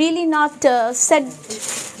have really not set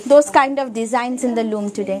those kind of designs in the loom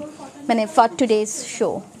today for today's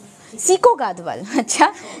show. Siko gadwal, acha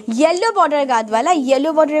yellow border gadwal,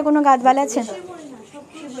 yellow border এর কোনো gadwal আছে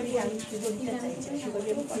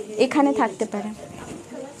এখানে থাকতে পারে।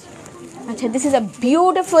 আচ্ছা, this is a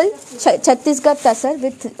beautiful Chhattisgarh tussar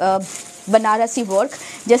with Banarasi work.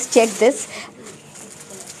 Just check this.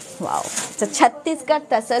 Wow, it's a Chhattisgarh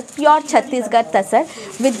tussar, pure Chhattisgarh tussar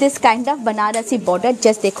with this kind of Banarasi border.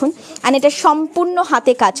 Just দেখুন, and এটা সম্পূর্ণ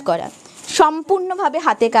হাতে কাজ করা, সম্পূর্ণভাবে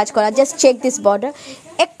হাতে কাজ করা। Just check this border,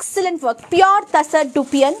 excellent work, pure tussar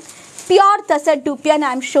dupian, pure tussar dupian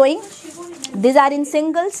I am showing. These are in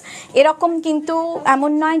singles. এরকম কিন্তু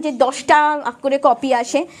এমন নয় যে 10টা করে কপি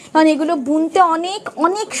আসে, কারণ এগুলো বুনতে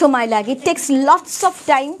অনেক সময় লাগে। It takes lots of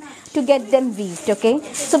time to get them weaved. Okay,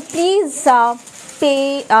 so please pay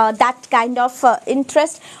that kind of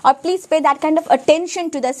interest, or please pay that kind of attention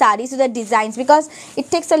to the sarees, to the designs, because it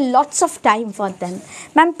takes a lots of time for them.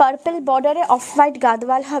 Ma'am, purple border e off white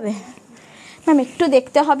gadwal হবে? Ma'am একটু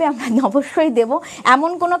দেখতে হবে, আমরা অবশ্যই দেবো।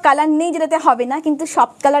 এমন কোনো colour নেই যেটাতে হবে না, কিন্তু সব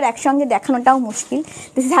কালার একসঙ্গে দেখানোটাও মুশকিল।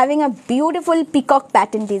 This is having a beautiful peacock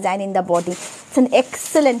pattern design in the body, it's an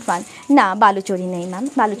excellent one. না, বালুচরি নেই ম্যাম,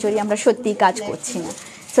 বালুচরি আমরা সত্যিই কাজ করছি না।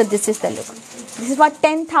 So this is the look. This is for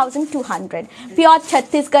 10,200. Pure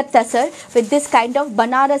Chhattisgarh tussar with this kind of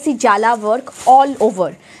Banarasi jala work all over.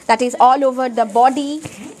 That is all over the body,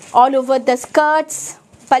 all over the skirts,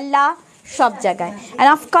 palla, shop jagay. And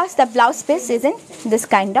of course the blouse piece is in this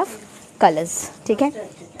kind of colors. Okay?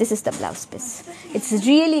 This is the blouse piece. It's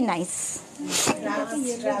really nice.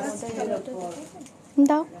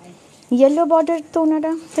 Now, yellow border to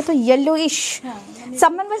onara to yellowish.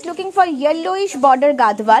 Someone was looking for yellowish border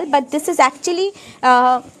gadwal, but this is actually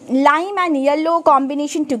lime and yellow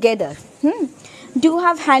combination together. Do you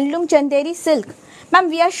have handloom Chanderi silk? Ma'am,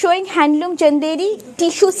 we are showing handloom Chanderi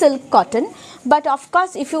tissue silk cotton, but of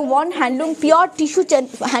course if you want handloom pure tissue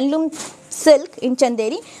handloom silk in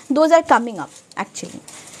Chanderi, those are coming up actually.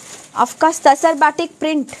 Of course Tussar batik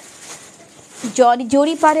print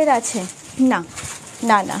jori parer আছে না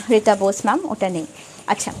না না Rita Bose ma'am ওটা নেই।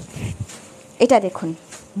 আচ্ছা, এটা দেখুন,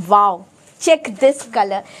 wow, check this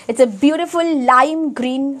color. It's a beautiful lime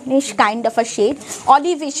greenish kind of a shade,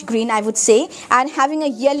 olivish green I would say, and having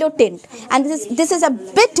a yellow tint, and this is a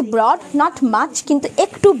bit broad, not much, কিন্তু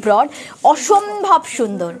একটু broad, অসম্ভব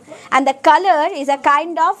সুন্দর, and the color is a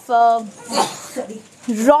kind of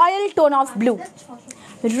royal tone of blue,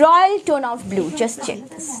 royal tone of blue. Just check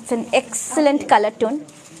this, it's an excellent color tone.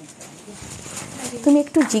 তুমি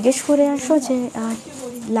একটু জিজ্ঞেস করে আসো যে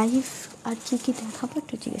লাইভ আর কি দেখাবো,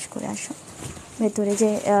 একটু জিজ্ঞেস করে আসো ভেতরে যে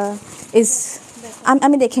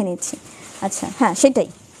আমি দেখে নিচ্ছি। আচ্ছা, হ্যাঁ সেটাই।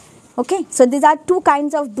 Okay, so these are two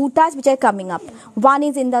kinds of butas which are coming up. One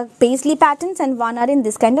is in the paisley patterns and one are in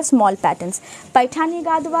this kind of small patterns. Paithani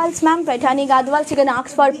gadwals, ma'am, Paithani gadwals you can ask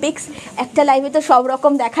for pics. একটা লাইভে তো সব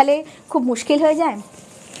রকম দেখালে খুব মুশকিল হয়ে যায়,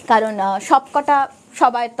 কারণ সবকটা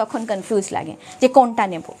সবাই তখন কনফিউজ লাগে যে কোনটা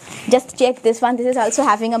নেব। Just check this one, this is also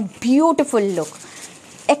having a beautiful look,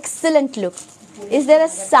 excellent look. Is there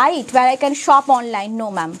a site wire I can shop online? No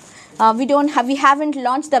ma'am, we haven't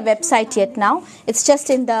launched the website yet now. It's just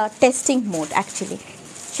in the testing mode actually.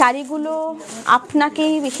 শাড়িগুলো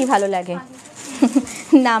আপনাকেই বেশি ভালো লাগে?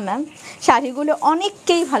 না ma'am, শাড়িগুলো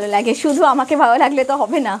অনেককেই ভালো লাগে, শুধু আমাকে ভালো লাগলে তো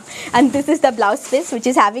হবে না। And this is the blouse piece which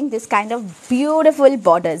is having this kind of beautiful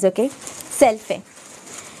borders. Okay, self-এ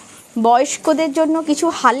বয়স্কদের জন্য কিছু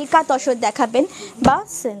হালকা তসর দেখাবেন বা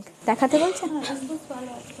সিল্ক দেখাতে বলছেন?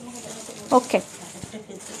 ওকে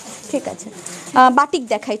ঠিক আছে বাটিক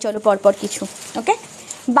দেখাই চলো পরপর কিছু ওকে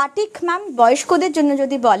বাটিক ম্যাম বয়স্কদের জন্য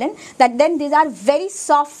যদি বলেন that then this are very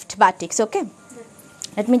soft batiks okay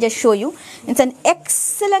let me just show you it's an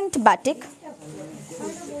excellent batik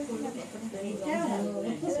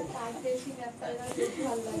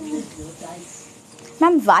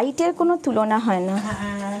ma'am হোয়াইটের কোনো তুলনা হয় না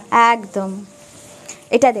একদম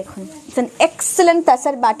এটা দেখুন it's an excellent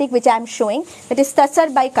Tussar batik which I am showing that is Tussar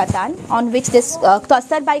by Katan on which this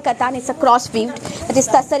Tussar by Katan is a cross weaved that is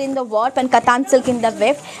Tussar in the warp and Katan silk in the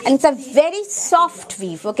weft and it's a very soft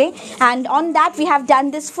weave okay and on that we have done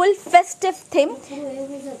this full festive theme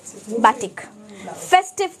batik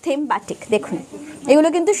festive theme batik দেখুন এগুলো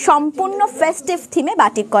কিন্তু সম্পূর্ণ festive থিমে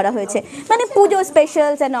batik করা হয়েছে মানে পুজো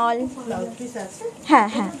specials and all হ্যাঁ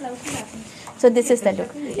হ্যাঁ so this is the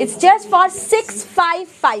look it's just for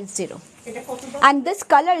 6550 and this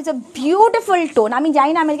color is a beautiful tone আমি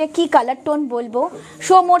জানি না আমাকে কি কালার টোন বলবো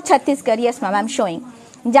show more Chhattisgarh yes ma'am I'm showing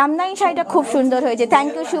জামনাই শাড়িটা খুব সুন্দর হয়েছে thank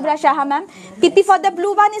you Shubhra Saha ma'am PP for the blue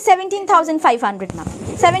one is 17500 ma'am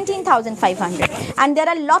 17500 and there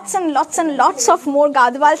are lots of more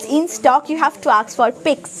gadwals in stock you have to ask for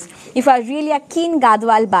pics if you are really a keen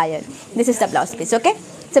gadwal buyer this is the blouse piece okay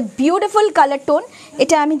it's a beautiful color tone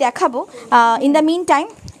এটা আমি দেখাবো in the meantime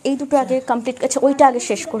এই দুটো আগে complete আচ্ছা ওইটা আগে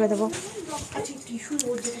শেষ করে দেব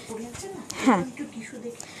হ্যাঁ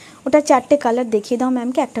ওটা চারটে কালার দেখিয়ে দাও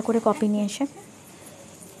ম্যামকে একটা করে কপি নিয়ে এসে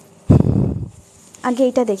আগে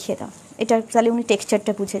এটা দেখিয়ে দাও এটা তাহলে উনি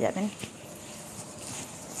টেক্সচারটা বুঝে যাবেন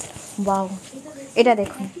ওয়াও এটা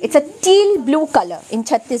দেখুন it's a teal blue color in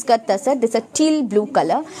Chhattisgarh Tussar this is a teal blue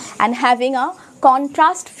color and having a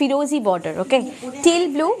contrast firozi border okay teal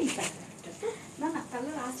blue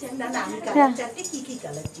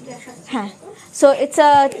so it's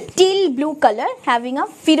a teal blue color having a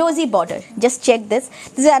firozi border just check this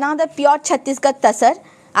is another pure Chhattisgarh Tussar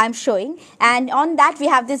I'm showing and on that we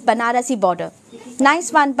have this Banarasi border nice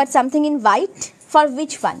one but something in white for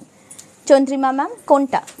which one Chandrima ma'am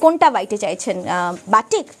কোনটা হোয়াইটে চাইছেন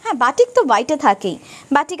batik হ্যাঁ batik তো হোয়াইটে থাকেই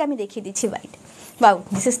batik আমি দেখিয়ে দিচ্ছি white wow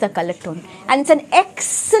this is the color tone and it's an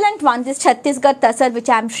excellent one this Chhattisgarh Tussar which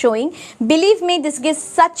I am showing believe me this gives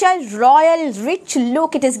such a royal rich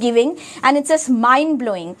look it is giving and it's just mind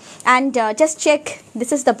blowing and just check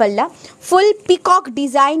this is the palla full peacock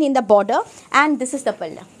design in the border and this is the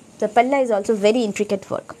palla is also very intricate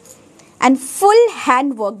work and full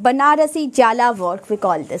hand work Banarasi jala work we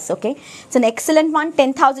call this okay it's an excellent one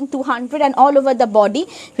 10200 and all over the body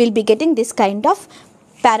we'll be getting this kind of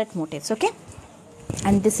parrot motifs okay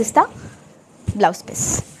and this is the blouse piece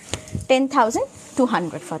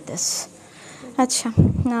 10200 for this আচ্ছা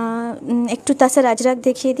একটু তাসার আজরাক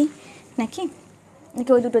দেখিয়ে দিই নাকি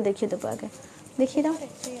ওই দুটো দেখিয়ে দেবো আগে দেখিয়ে দাও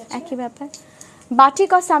একই ব্যাপার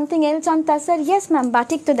batik or something else on Tussar yes ma'am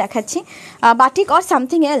batik তো দেখাচ্ছি বাটিক or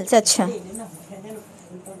something else আচ্ছা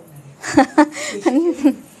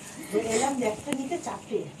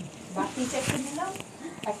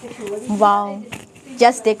wow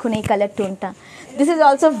just দেখুন এই colour টোনটা this is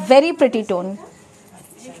also very pretty tone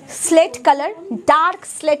slate color dark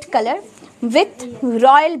slate color with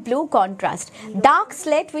royal blue contrast dark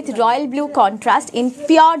slate with royal blue contrast in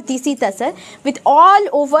pure DC Tussar with all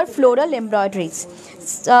over floral embroideries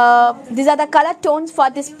these are the color tones for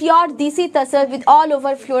this pure DC Tussar with all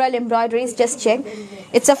over floral embroideries just check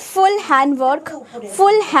it's a full handwork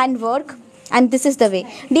and this is the way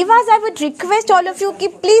divas I would request all of you कि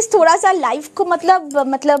please थोड़ा सा live को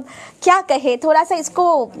मतलब क्या कहे थोड़ा सा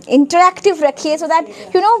इसको interactive रखिए so that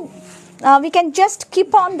you know we can just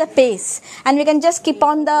keep on the pace and we can just keep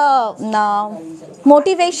on the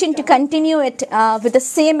motivation to continue it with the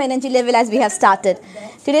same energy level as we have started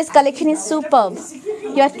today's collection is superb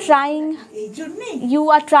you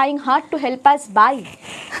are trying hard to help us buy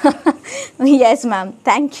yes ma'am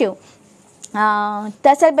thank you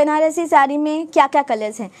तसर बनारसी साड़ी में क्या क्या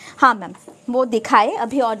colours हैं हाँ ma'am वो दिखाए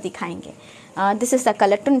अभी और दिखाएंगे this is the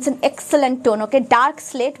colour tone it's an excellent tone okay dark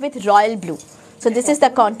slate with royal blue so this is the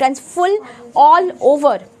contrast full all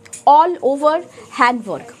over hand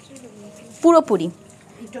work puro puri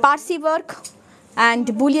parsi work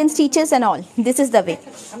and bullion stitches and all this is the way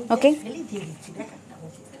okay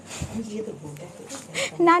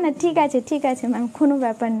না না ঠিক আছে ma'am কোনো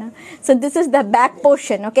ব্যাপার না so this is the back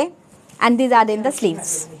portion okay and these are in the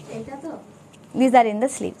sleeves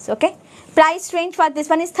okay price range for this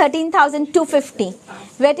one is 13250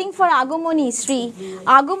 waiting for agumoni Sri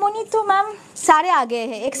agumoni तो ma'am सारे आ गए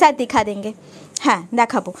हैं एक साथ दिखा देंगे हाँ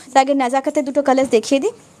দেখাবো তার আগে নাজাকাতে দুটো কালার দেখিয়ে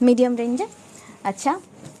দিই মিডিয়াম রেঞ্জে আচ্ছা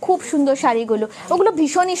খুব সুন্দর শাড়িগুলো, ওগুলো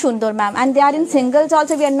ভীষণই সুন্দর ma'am. And they are in singles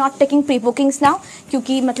also, we are not taking pre bookings now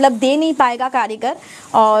क्योंकि मतलब दे नहीं पाएगा कारीगर,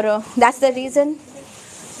 और that's the reason.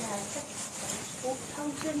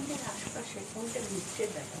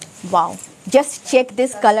 Wow, just check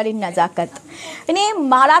this colour in নাজাকত, মানে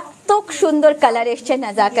মারাত্মক সুন্দর কালার এসছে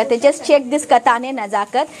নাজাকতে। Just check this কাতানে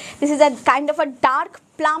নাজাকত, this is a kind of a dark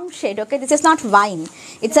plum shade, okay, this is not wine,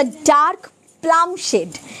 it's a dark plum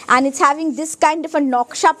shade and it's having this kind of a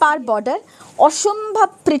noksha par border, অসম্ভব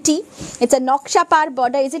pretty. It's a noksha par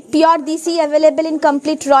border. Is it pure DC available in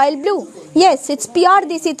complete royal blue? Yes, it's pure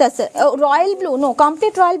DC Tussar. Royal blue, no.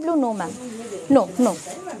 Complete royal blue, no ma'am.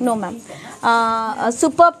 No ma'am.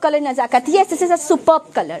 Superb color nazakat. Yes, this is a superb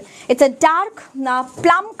color. It's a dark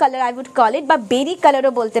plum color I would call it, but berry color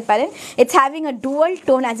o bolte paren. It's having a dual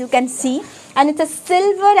tone as you can see, and it's a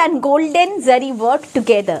silver and golden zari work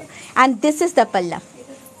together, and this is the palla.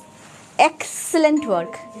 Excellent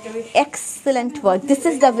work, excellent work. This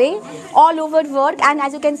is the way, all over work, and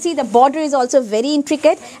as you can see the border is also very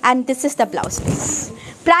intricate, and this is the blouse piece.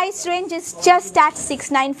 Price range is just at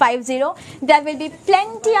 6950. There will be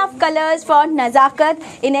plenty of colors for nazakat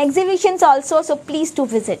in exhibitions also, so please do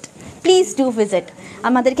visit. Please do visit.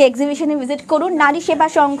 আমাদেরকে এক্সিবিশনে visit করুন। নারী সেবা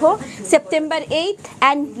সংঘ September 8th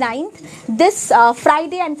and 9th, this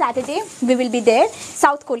Friday and Saturday we will be there,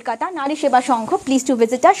 south Kolkata. নারী সেবা সংঘ, please to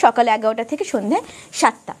visit us, সকাল 11টা থেকে সন্ধ্যে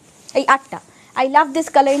 7টা, এই 8টা। I love this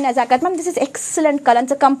color in nazakat ma'am, this is excellent color,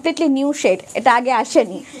 it's a completely new shade, এটা আগে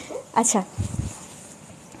আসেনি। আচ্ছা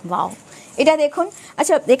ওয়াও, এটা দেখুন।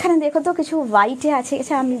 আচ্ছা এখানে দেখো তো কিছু হোয়াইটে আছে,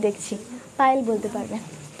 আচ্ছা আমি দেখছি, পায়েল বলতে পারবে।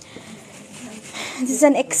 This is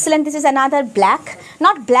an excellent, this is another black,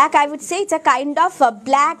 not black I would say, it's a kind of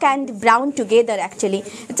black and brown together actually.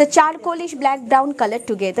 It's a charcoalish black brown color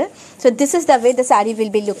together. So this is the way the saree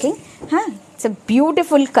will be looking. It's a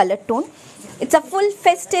beautiful color tone. It's a full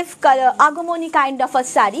festive color, agumoni kind of a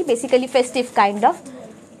saree, basically festive kind of.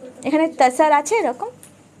 এখানে তাসার আছে এরকম,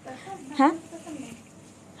 হ্যাঁ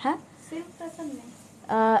হ্যাঁ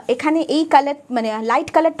এখানে এই colour মানে light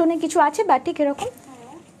colour টোনে কিছু আছে বাটিক এরকম,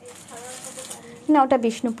 না ওটা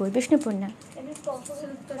বিষ্ণুপুর, বিষ্ণুপুর না,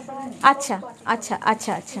 আচ্ছা আচ্ছা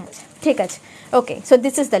আচ্ছা আচ্ছা আচ্ছা ঠিক আছে, ওকে। So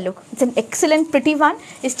this is the look, it's an excellent pretty one,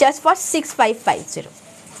 it's just for 6550,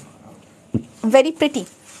 very pretty,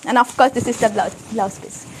 and of course this is the blouse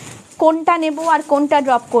piece. কোনটা নেব আর কোনটা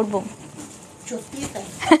ড্রপ করব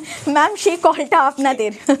ম্যাম, সেই কলটা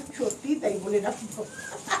আপনাদের।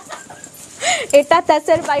 এটা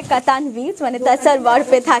তাসার বাই কাতান উইভস, মানে তাসার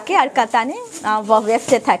ওয়ার্পে থাকে আর কাতানে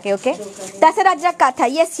ওয়েফটে থাকে, ওকে। তাসার আজরাক কাঁথা,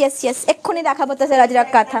 ইয়েস ইয়েস ইয়েস, এক্ষুনি দেখাবো তাসার আজরাক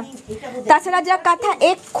কাঁথা, তাসার আজরাক কাঁথা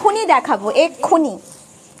এক্ষুনি দেখাবো, এক্ষুনি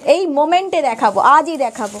এই মোমেন্টে দেখাবো, আজই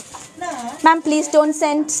দেখাবো। Ma'am please don't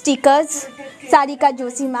send stickers, Sarika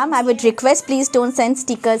Joshi ma'am, I would request please don't send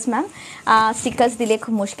stickers ma'am. Stickers dile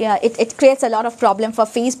khub mushkil, it creates a lot of problem for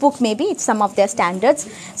Facebook, maybe it's some of their standards.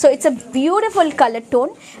 So it's a beautiful color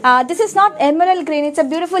tone. This is not emerald green, it's a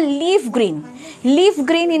beautiful leaf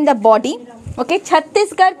green in the body, okay.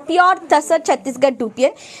 Chhattisgarh pure Tussar Chhattisgarh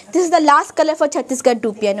dupian, this is the last color for Chhattisgarh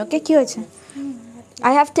dupian, okay. Ki hoyeche,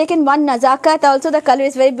 I have taken one nazakat also, the color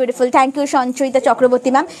is very beautiful, thank you Shanchuita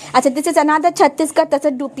Chakraborty ma'am. Acha, this is another Chhattisgarh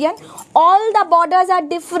Tussar dupian, all the borders are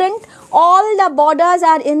different, all the borders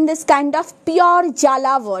are in this kind of pure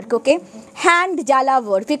jala work, okay, hand jala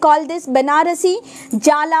work, we call this Banarasi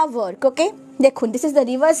jala work, okay. Dekhun, this is the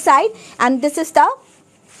reverse side and this is the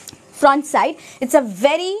front side. It's a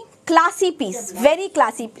very classy piece, very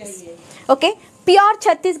classy piece, okay. Pure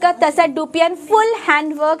Chhattisgarh Tussar dupian, full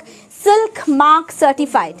handwork, silk mark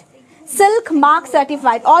certified, silk mark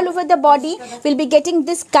certified, all over the body will be getting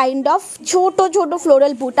this kind of choto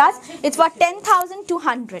floral buttas. It's for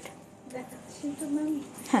 10,200.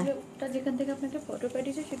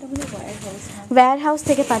 warehouse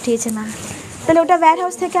থেকে পাঠিয়েছে ma'am, তাহলে ওটা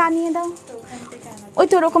warehouse থেকে আনিয়ে দাও, ওই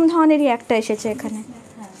তো ওরকম ধরনেরই একটা এসেছে এখানে।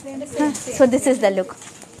 So this is the look,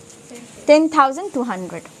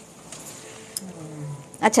 10,200.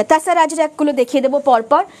 আচ্ছা তাসার আজরাকগুলো দেখিয়ে দেবো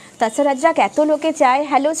পরপর। তাসার আজরাক এত লোকে চায়,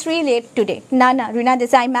 হ্যালো শ্রী লেট টুডে, না না রিনা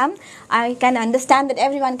Desai ma'am, I can understand that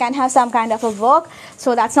everyone can have some kind of a work, so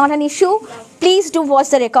that's not an issue. Please do watch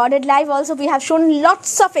the recorded live also, we have shown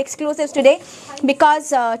lots of exclusives today because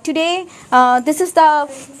today this is the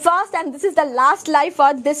first and this is the last live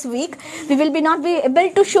for this week. We will not be able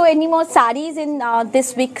to show any more sarees in this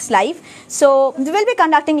week's live, so we will be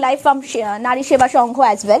conducting live from Nari Seva Shongho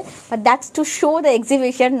as well, but that's to show the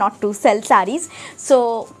exhibition, not to sell sarees. So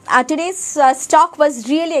today's stock was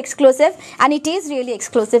really exclusive and it is really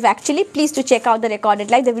exclusive actually. Please to check out the recorded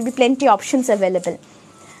live, there will be plenty options available.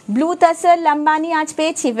 Blue Tussar Lambani aaj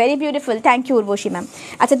pechi. Very beautiful. Thank you, Urvoshi ma'am.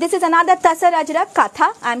 Acha, this is another Tussar Ajrak Katha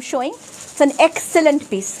I am showing. It's an excellent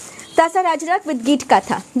piece. Tussar Ajrak with Git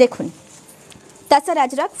Katha. Dekhun. Tussar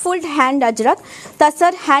Ajrak, full hand Ajrak.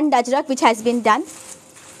 Tussar hand Ajrak which has been done.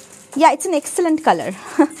 Yeah, it's an excellent color.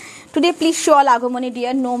 Today, please show all agamoni,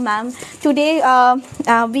 dear. No, ma'am. Today,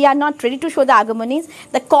 we are not ready to show the agamonis.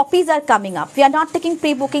 The copies are coming up. We are not taking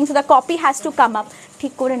pre-booking, so the copy has to come up.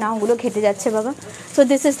 So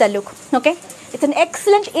this is the look. Okay, it's an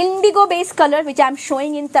excellent indigo base color which I am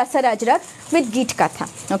showing in Tussar Ajrak with Git Katha.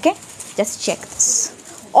 Okay, just check this.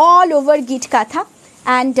 All over Git Katha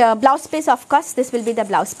and blouse piece, of course. This will be the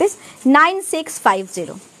blouse piece.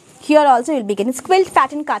 9650. Here also you'll be getting quilt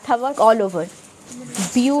pattern Katha work all over.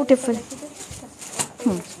 Beautiful.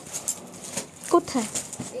 কোথায়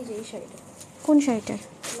এই শাড়িটা কোন শাড়িটা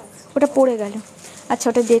ওটা পরে গেল আচ্ছা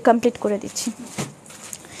ওটা দিয়ে কমপ্লিট করে দিচ্ছি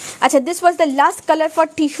আচ্ছা this was the last color for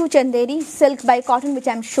tissue Chanderi silk by cotton which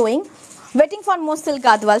I am showing. Waiting for more silk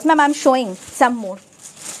gadwals. Ma'am, I am showing some more.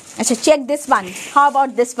 Acha, check this one. How about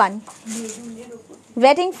this one?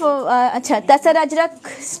 Waiting for Tussar Ajrak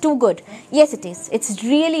is too good. Yes, it is. It's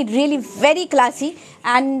really, really very classy,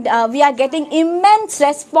 and we are getting immense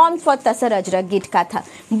response for Tussar Ajrak Git Katha,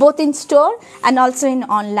 both in store and also in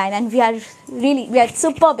online. And we are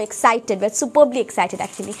superbly excited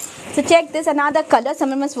actually. So check this another color.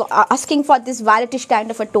 Someone was asking for this violetish kind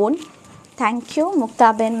of a tone. Thank you, Mukta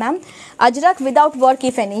Ben ma'am. Ajrak without work,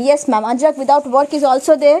 if any. Yes, ma'am. Ajrak without work is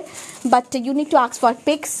also there, but you need to ask for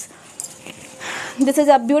pics. This is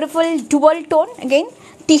a beautiful dual tone, again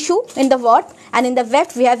tissue in the warp, and in the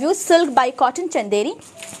weft we have used silk by cotton Chanderi.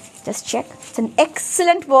 Just check, it's an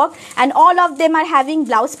excellent work, and all of them are having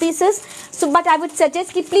blouse pieces. So but I would suggest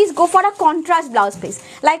ki please go for a contrast blouse piece.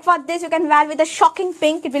 Like for this you can wear with a shocking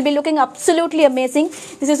pink, it will be looking absolutely amazing.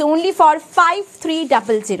 This is only for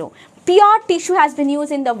 5300. Pure tissue has been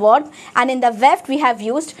used in the warp, and in the weft we have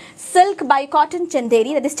used silk by cotton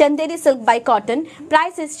Chanderi, that is Chanderi silk by cotton.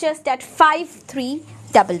 Price is just at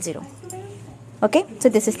 5300. Okay, so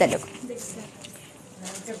this is the look.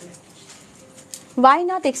 Why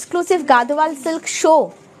not exclusive Gadwal silk show?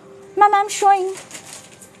 Ma'am, I'm showing.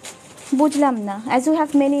 Bujlam na. As you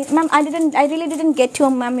have many, ma'am, I really didn't get to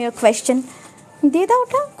ma'am your question. De da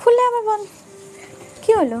ota khule abar bon.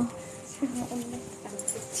 Ki holo?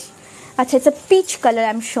 Achha, it's a peach color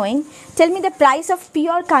I'm showing. Tell me the price of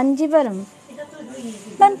pure Kanjivaram.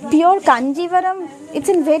 Ma'am, pure Kanjivaram, it's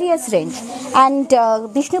in various range. And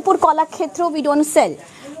Bishnupur Kolakhetro we don't sell.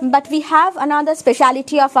 But we have another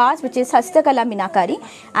speciality of ours which is Hastakala Minakari.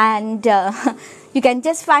 And you can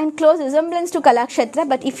just find close resemblance to Kalakshetra.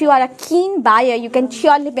 But if you are a keen buyer, you can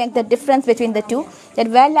surely make the difference between the two. That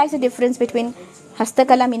where lies the difference between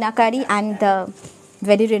Hastakala Minakari and the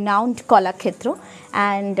very renowned Kolakhetro.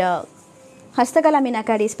 And Hastakala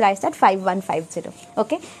Minakari is priced at 5150.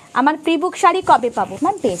 Okay, আমার প্রি-বুক শাড়ি কবে পাবো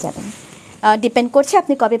ma'am? পেয়ে যাবেন, depend করছে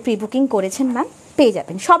আপনি কবে pre-booking করেছেন ma'am, পেয়ে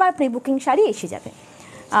যাবেন। সবার প্রি-বুকিং শাড়ি এসে যাবে।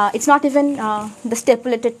 It's not even the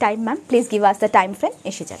stipulated time ma'am, please give us the time frame,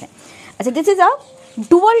 এসে যাবে। আচ্ছা, this is a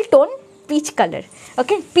dual tone peach color.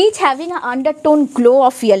 Okay, peach having an undertone glow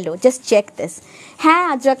of yellow. Just check this. হ্যাঁ,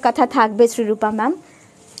 আজরাক কথা থাকবে Sreerupa ma'am.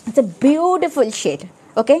 It's a beautiful shade.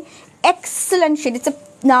 Okay, excellent shade. It's a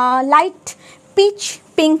light peach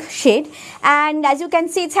pink shade, and as you can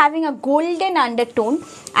see it's having a golden undertone,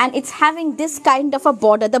 and it's having this kind of a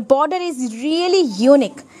border. The border is really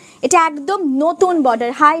unique. It ekdom notun border.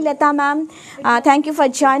 Hi Lata ma'am, thank you for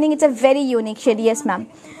joining. It's a very unique shade. Yes ma'am.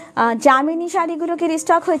 Jamini শাড়িগুলো কি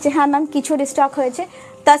restock হয়েছে? হ্যাঁ ma'am, কিছু restock হয়েছে।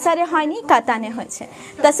 তাসারে হয়নি, কাতানে হয়েছে।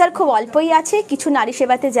 তাসার খুব অল্পই আছে, কিছু নারী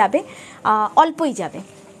সেবাতে যাবে, অল্পই যাবে।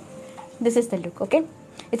 This is the look. Okay,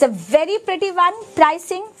 it's a very pretty one.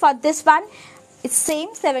 Pricing for this one, it's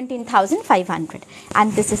same 17,500, and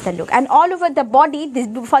this is the look. And all over the body,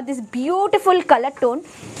 for this beautiful color tone,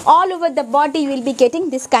 all over the body you will be getting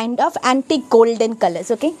this kind of antique golden colors.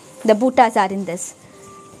 Okay, the buttas are in this.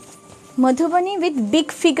 Madhubani with big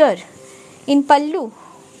figure in pallu.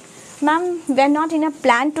 Ma'am, we are not in a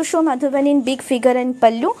plan to show Madhubani in big figure and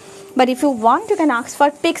pallu, but if you want you can ask for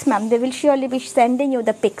pics ma'am, they will surely be sending you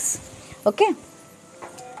the pics. Okay,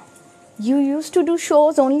 you used to do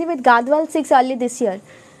shows only with Gadwal 6 early this year.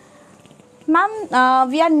 Ma'am,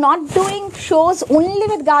 we are not doing shows only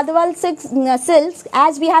with Gadwal silks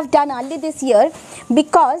as we have done early this year,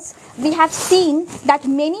 because we have seen that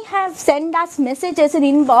many have sent us messages in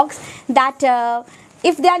inbox that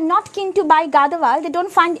if they are not keen to buy Gadwal, they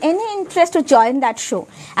don't find any interest to join that show.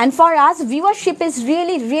 And for us, viewership is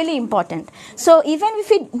really, really important. So even if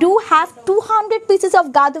we do have 200 pieces of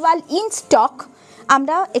Gadwal in stock,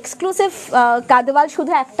 আমরা exclusive Gadwal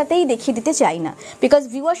শুধু একটাতেই দেখিয়ে দিতে চাই না, because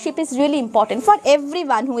viewership is really important for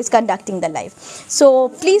everyone who is conducting the live. So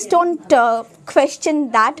please don't question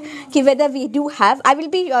that whether we do have. I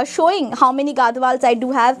will be showing how many gadwals I do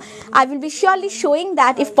have. I will be surely showing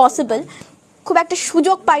that if possible. খুব একটা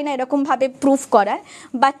সুযোগ পাই না এরকম ভাবে proof করার,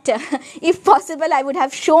 but if possible I would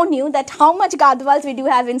have shown you that how much gadwals we do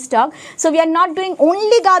have in stock. So we are not doing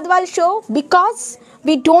only gadwal show because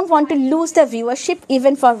we don't want to lose the viewership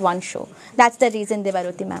even for one show. That's the reason,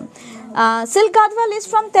 Devaruti ma'am. Silk gadwal is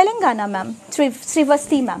from Telangana ma'am,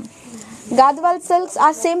 Srivasti ma'am. Gadwal silks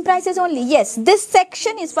are same prices only. Yes, this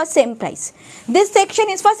section is for same price. This section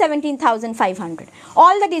is for 17,500.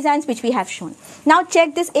 All the designs which we have shown. Now check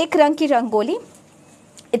this ek rang ki rangoli.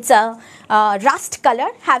 It's a rust color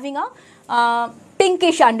having a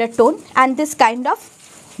pinkish undertone and this kind of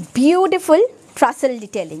beautiful trussel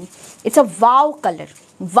detailing. It's a wow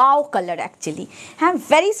color actually.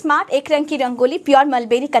 Very smart. Ek rang ki rangoli, pure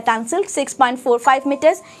mulberry katan silk, 6.45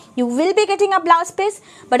 meters. You will be getting a blouse piece,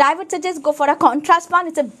 but I would suggest go for a contrast one.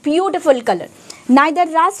 It's a beautiful color. Neither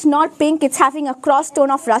rust nor pink. It's having a cross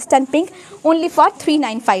tone of rust and pink. Only for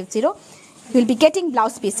 3950. You'll be getting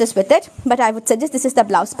blouse pieces with it, but I would suggest this is the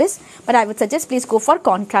blouse piece. But I would suggest please go for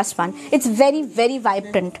contrast one. It's very very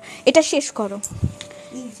vibrant. Eta shesh koro.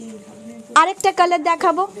 Arekta color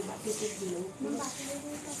dekhabo.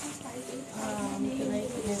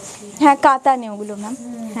 হ্যাঁ কাতা নেই ওগুলো ma'am.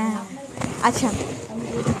 হ্যাঁ আচ্ছা,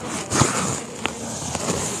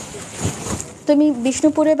 তুমি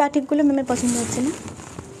বিষ্ণুপুরের বাটিকগুলো ম্যামের পছন্দ হচ্ছে না?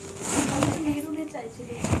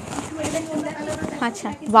 আচ্ছা,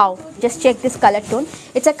 wow, just check this color tone.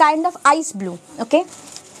 It's a kind of ice blue. Okay,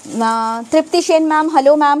 Tripti Shen ma'am,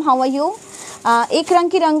 hello ma'am, how are you? Ek rang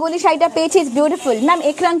ki rangoli shaida page is beautiful ma'am.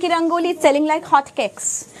 Ek rang ki rangoli is selling like hot cakes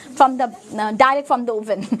from the direct from the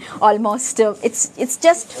oven almost. It's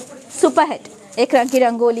just super hit. Ek rang ki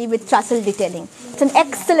rangoli with trussel detailing. It's an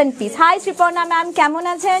excellent piece. Hi Sriporna ma'am, kemon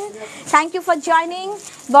achen? Thank you for joining.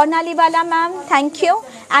 Bornali Bala ma'am, thank you.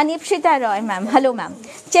 And Ipshita Roy ma'am, hello ma'am.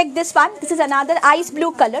 Check this one. This is another ice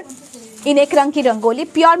blue color in ek rang ki rangoli,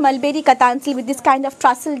 pure mulberry katan silk with this kind of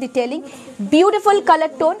trussel detailing. Beautiful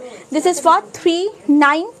color tone. This is for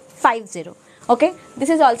 3950. Okay, this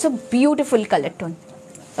is also beautiful color tone.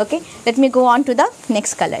 Okay, let me go on to the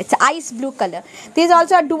next color. It's ice blue color. These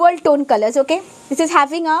also are dual tone colors. Okay, this is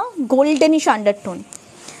having a goldenish undertone.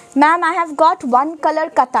 Ma'am, I have got one color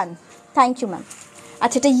katan. Thank you ma'am.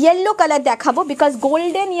 আচ্ছা, এটা yellow color দেখাবো because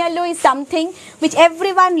golden yellow is something which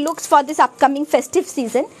everyone looks for this upcoming festive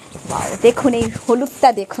season. দেখুন এই হলুদটা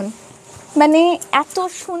দেখুন, মানে এত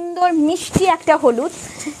সুন্দর মিষ্টি একটা হলুদ.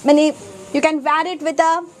 মানে you can wear it with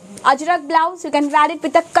a ajrak blouse, you can wear it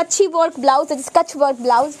with a Kutchi work blouse, that is Kutch work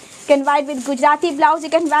blouse, you can wear it with Gujarati blouse,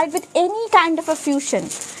 you can wear it with any kind of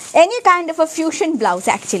a fusion blouse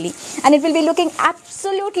actually, and it will be looking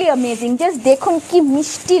absolutely amazing. Just dekhun ki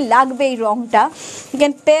mishti lagbe ei rongta. You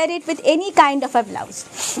can pair it with any kind of a blouse.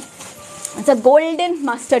 It's a golden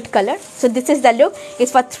mustard color. So this is the look.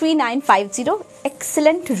 It's for 3950.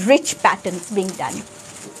 Excellent rich patterns being done.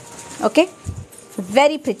 Okay,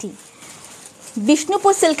 very pretty.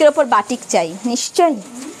 Bishnupur সিল্কের ওপর batik চাই, নিশ্চয়ই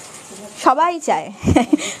সবাই চায়,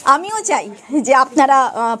 আমিও চাই যে আপনারা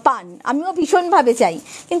পান, আমিও ভীষণভাবে চাই,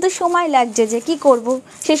 কিন্তু সময় লাগছে যে কি করব,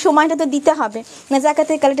 সেই সময়টা তো দিতে হবে।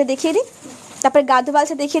 নাজাকাতের কালারটা দেখিয়ে দিই, তারপরে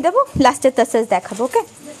গাদওয়ালটা দেখিয়ে দেবো, লাস্টে তাসাস দেখাবো। ওকে,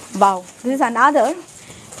 বাও, this is another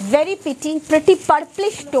very pretty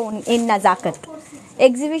purplish tone in Nazakat.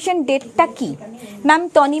 Exhibition ডেটটা কি ma'am?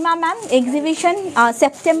 Tanima ma'am, exhibition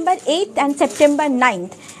September 8th and September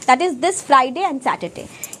 9th, that is this Friday and Saturday,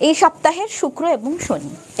 এই সপ্তাহের শুক্র এবং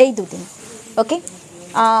শনি, এই দুদিন। ওকে,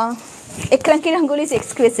 ek rang ki rangoli is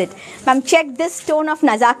exquisite. Ma'am, check this tone of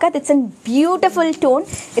nazakat. It's a beautiful tone.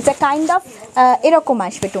 It's a kind of erokom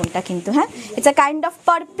ashbe tone ta kintu, it's a kind of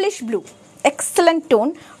purplish blue. Excellent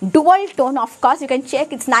tone, dual tone, of course. You can check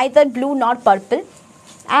it's neither blue nor purple.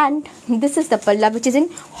 And this is the palla, which is in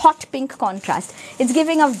hot pink contrast. It's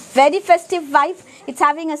giving a very festive vibe. It's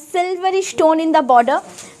having a silverish tone in the border.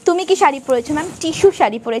 Tumi ki shari porechi ma'am? Tissue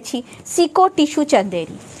shari porechi, Siko tissue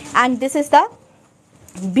Chanderi. And this is the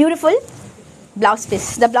beautiful blouse piece.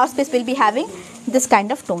 The blouse piece will be having this kind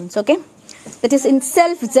of tones, okay? That is in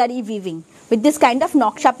self zari weaving with this kind of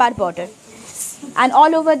nokshapar border. And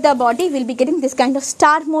all over the body we'll be getting this kind of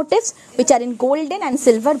star motifs which are in golden and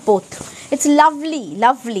silver both. It's lovely,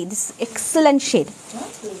 lovely, this excellent shade.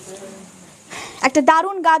 একটা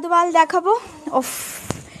দারুণ গাদওয়াল দেখাবো। ওফ,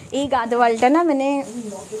 এই গাদওয়ালটা না, মানে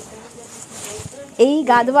এই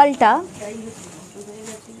গাদওয়ালটা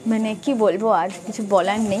মানে কি বলবো আর কিছু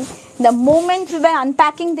বলার নেই the moment we were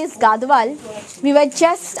unpacking this gadwal we were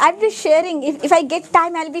just I'll be sharing if I get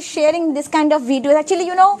time I'll be sharing this kind of videos actually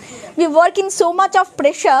you know we work in so much of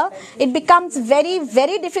pressure it becomes very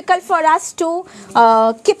very difficult for us to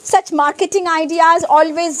keep such marketing ideas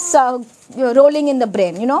always rolling in the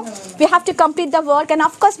brain you know we have to complete the work and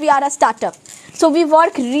of course we are a startup so we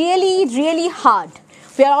work really really hard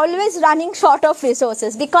we are always running short of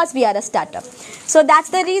resources because we are a startup so that's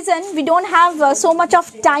the reason we don't have so much of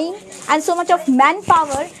time and so much of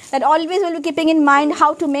manpower that always will be keeping in mind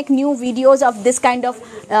how to make new videos of this kind of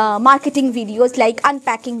marketing videos like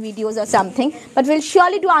unpacking videos or something but we'll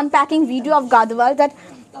surely do unpacking video of gadwal that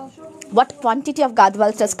what quantity of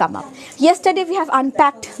gadwals does come up. Yesterday we have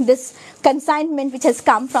unpacked this consignment which has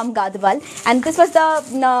come from Gadwal and this was the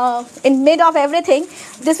in mid of everything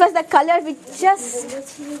this was the color which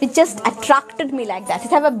just attracted me like that.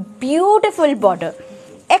 It have a beautiful border,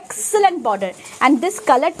 excellent border and this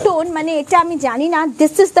color tone mane eta ami jani na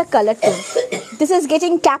this is the color tone. This is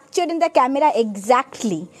getting captured in the camera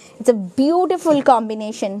exactly. It's a beautiful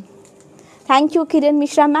combination. Thank you Kiran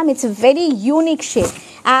Mishra ma'am. It's a very unique shade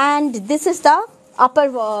and this is the upper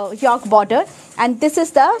yoke border and this is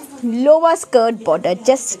the lower skirt border.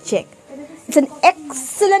 Just check. It's an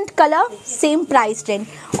excellent color, same price range.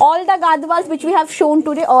 All the gadwals which we have shown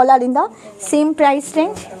today all are in the same price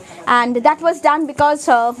range and that was done because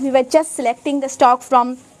we were just selecting the stock from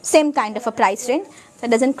same kind of a price range. That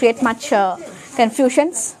doesn't create much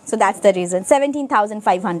confusions. So that's the reason.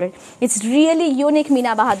 17,500. It's really unique,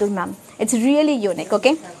 Meena Bahadur ma'am. It's really unique,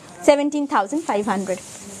 okay? 17,500.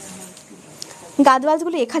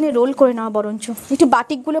 গাদওয়ালসগুলো এখানে role করে নাও বরঞ্চ একটু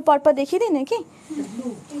বাটিকগুলো পরপর দেখিয়ে দিই নাকি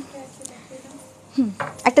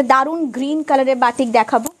একটা দারুণ গ্রিন কালারের বাটিক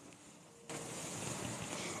দেখাবো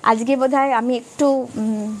আজকে বোধহয় আমি একটু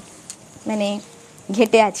মানে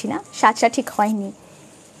ঘেটে আছি না সাজটা ঠিক হয়নি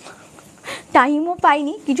টাইমও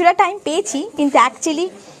পাইনি কিছুটা টাইম পেয়েছি কিন্তু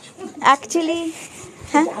অ্যাকচুয়ালি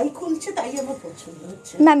হ্যাঁ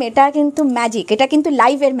ম্যাম এটা কিন্তু ম্যাজিক এটা কিন্তু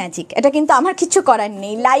লাইভের ম্যাজিক এটা কিন্তু আমার কিছু করার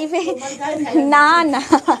নেই লাইভে না না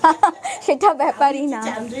সেটা ব্যাপারই না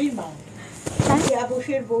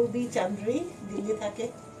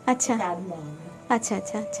আচ্ছা আচ্ছা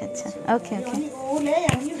আচ্ছা আচ্ছা আচ্ছা ওকে ওকে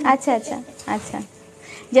আচ্ছা আচ্ছা আচ্ছা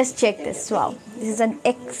just check this wow this is an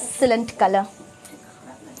excellent color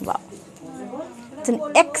wow it's an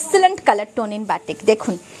excellent color tone in batik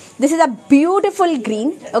dekhun this is a beautiful green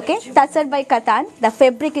okay Tussar by Katan the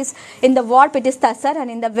fabric is in the warp it is Tussar and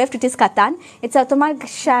in the weft it is Katan it's a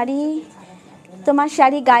তোমার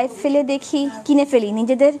শাড়ি গায়ে ফেলে দেখি কিনে ফেলি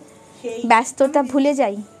নিজেদের ব্যস্ততা ভুলে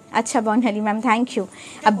যাই আচ্ছা বনহালি ma'am thank you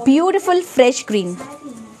a beautiful fresh green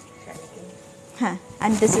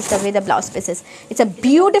and this is the way the blouse piece is it's a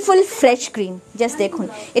beautiful fresh green just dekhun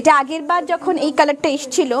eta ager bar jokhon ei color ta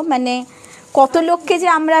eschilo mane koto lokke je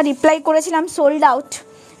amra reply korechilam sold out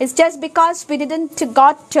it's just because we didn't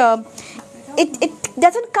got it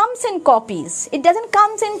doesn't comes in copies it doesn't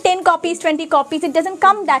comes in 10 copies 20 copies it doesn't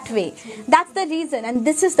come that way that's the reason and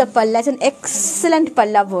this is the palla it's an excellent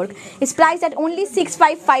palla work it's priced at only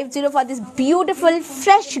 6550 for this beautiful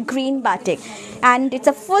fresh green batik and it's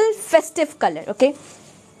a full festive color okay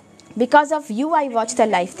because of you I watched the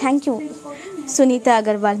live thank you Sunita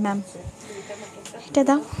Agarwal ma'am eta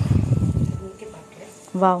dao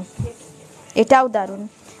wow etao darun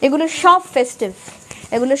egulo shop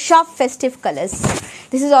festive colors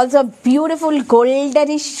this is also a beautiful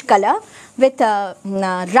goldenish color with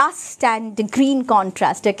rust and green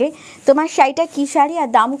contrast okay tomar shaita ki shari ar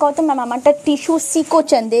dam koto ma'am amarta tissue siko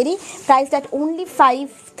chanderi priced at only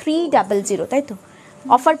 5300 tai to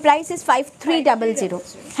offer price is 5300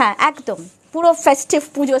 হ্যাঁ একদম পুরো festive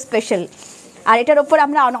পুজো special আর এটার উপর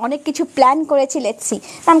আমরা অনেক কিছু plan করেছি let's see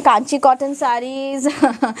ma'am Kanchi cotton saris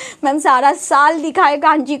ma'am सारा साल दिखाए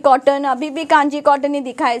कांची कॉटन अभी भी कांची कॉटन ही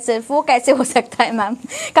दिखाए सिर्फ वो कैसे हो सकता है ma'am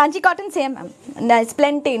Kanchi cotton same ma'am it's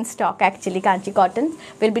plenty in stock actually Kanchi cotton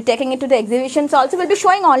will be taking it to the exhibitions also will be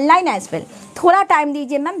showing online as well थोड़ा टाइम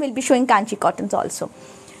दीजिए ma'am will be showing Kanchi cottons also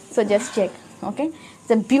so just check okay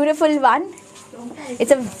it's a beautiful one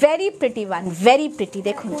it's a very pretty one very pretty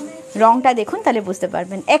dekhun rongta dekhun tale bujhte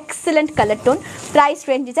parben excellent color tone price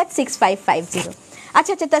range is at 6550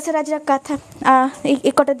 acha acha Tussar ajra katha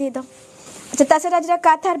ei kota diye dao acha Tussar ajra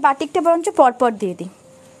katha ar batik ta boroncho por por diye di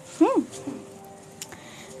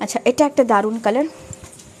acha eta ekta darun color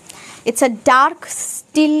it's a dark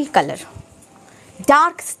steel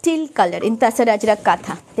color in Tussar ajra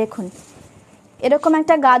katha dekhun erokom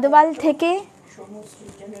ekta gadwal theke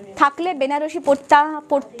থাকলে বেনারসি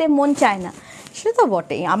পড়তে মন চায় না সেটা তো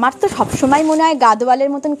বটেই আমার তো সবসময় মনে হয় গাদওয়ালের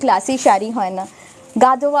মতন ক্লাসি শাড়ি হয় না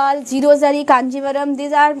Gadwal, জিরোজারি, Kanjivaram,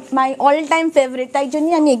 these are my all time favourite. তাই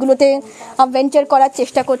জন্যই আমি এগুলোতে ভেঞ্চার করার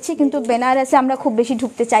চেষ্টা করছি, কিন্তু বেনারসে আমরা খুব বেশি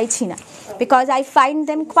ঢুকতে চাইছি না, because I find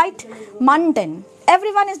them quite মান্টেন।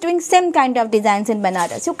 Everyone is doing same kind of designs in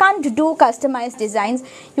Banaras. You can't do customized designs.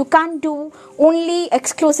 You can't do only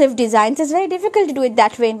exclusive designs. It's very difficult to do it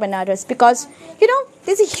that way in Banaras, because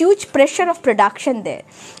there's a huge pressure of production there.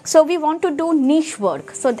 So we want to do niche work.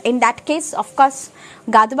 So in that case, of course,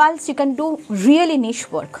 Gadwals you can do really niche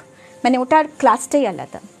work. Mane otar class tay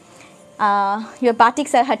alada. Your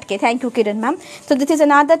batiks are hatke. Thank you, Kiran ma'am. So this is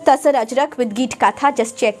another Tussar Ajrak with Geet Katha.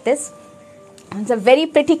 Just check this. It's a very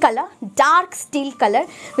pretty color, dark steel color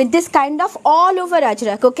with this kind of all over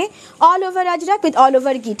ajrak, okay? All over ajrak with all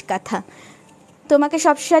over Geet Katha. তোমাকে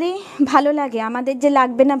সব শাড়ি ভালো লাগে, আমাদের যে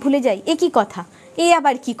লাগবে না ভুলে যাই, এ কি কথা? এ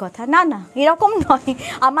আবার কি কথা? না না, এরকম নয়।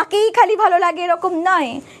 আমাকেই খালি ভালো লাগে এরকম নয়,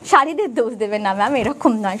 শাড়িদের দোষ দেবে না ম্যাম,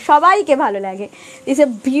 এরকম নয়, সবাইকে ভালো লাগে। দিস এ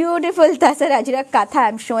বিউটিফুল তাসার আজরাক কাঁথা I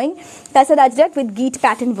am showing, তাসার Ajrak with গিট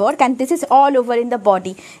pattern work, and this is all over in the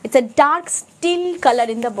body. It's a dark steel colour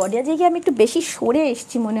in the body. আজকে আমি একটু বেশি সরে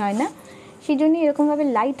এসেছি মনে হয় না, সেই জন্যই এরকমভাবে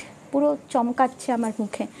লাইট পুরো চমকাচ্ছে আমার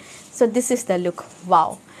মুখে। So this is the look.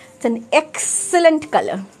 Wow, it's an excellent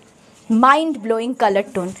color, mind-blowing color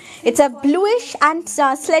tone. It's a bluish and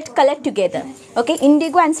slate color together, okay?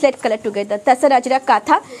 Indigo and slate color together. Tussar Ajrak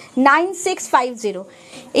Katha 9650.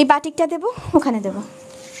 এই বাটিকটা দেব, ওখানে দেব।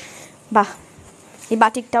 বাহ, এই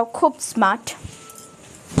বাটিকটাও খুব স্মার্ট।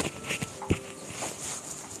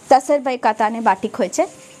 তাসার বাই কাতানে বাটিক হয়েছে।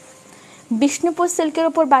 বিষ্ণুপুর সিল্কের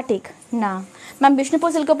ওপর batik না ma'am, Bishnupur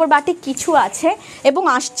সিল্কের ওপর বাটিক কিছু আছে এবং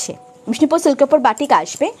আসছে। বিষ্ণুপুর সিল্কের ওপর বাটিক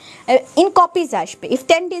আসবে, ইন কপিজ আসবে। If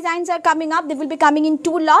 10 designs are coming up, they will be coming in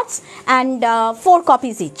 2 lots and 4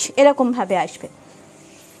 copies each, এরকমভাবে আসবে।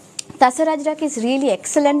 Tussar Ajrak is really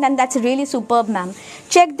excellent and that's really superb, ma'am.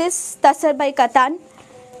 Check this Tussar by Katan.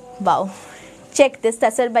 Wow. Check this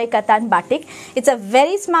Tussar by Katan batik. It's a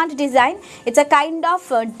very smart design. It's a kind of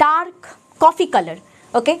dark coffee color,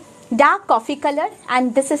 okay? Dark coffee color, and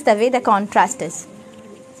this is the way the contrast is.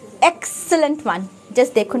 Excellent one.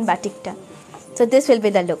 Just dekhun batikta. So this will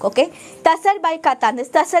be the look, okay? Tussar by Katan. This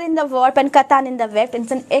Tussar in the warp and Katan in the weft.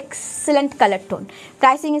 It's an excellent color tone.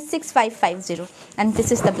 Pricing is 6550, and this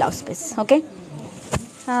is the blouse piece, okay?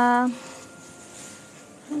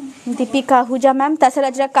 Deepika Ahuja ma'am, Tussar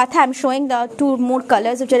Ajrak Katha. I'm showing the 2 more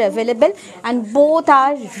colors which are available, and both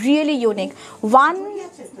are really unique.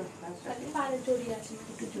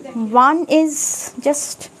 One is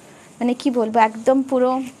just মানে কি বলবো, একদম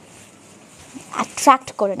পুরো attract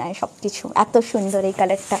করে নেয় সব কিছু, এত সুন্দর এই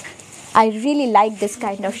কালারটা। I really like this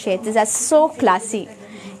kind of shade, this R so classy.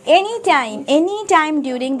 Anytime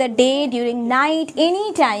during the day, during night,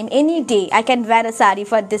 anytime, any day, I can wear a sari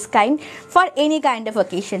for this kind, for any kind of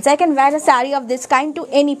occasions. I can wear a sari of this kind to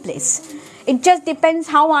any place. It just depends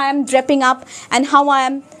how I am dressing up and how I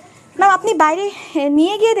am. Ma'am, আপনি বাইরে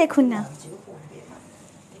নিয়ে গিয়ে দেখুন না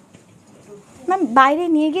ma'am, বাইরে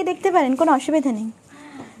নিয়ে গিয়ে দেখতে পারেন, কোনো অসুবিধা নেই।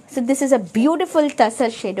 So this is a beautiful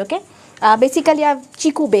Tussar shade, okay? Basically a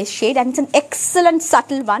chiku based shade, and it's an excellent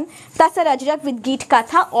subtle one. Tussar Ajrak with Geet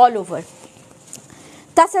Katha all over.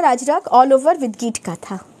 Tussar Ajrak all over with Geet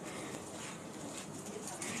Katha.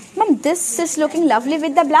 Ma'am, this is looking lovely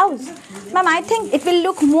with the blouse. Ma'am, I think it will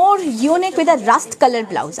look more unique with a rust color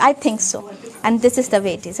blouse. I think so. And this is the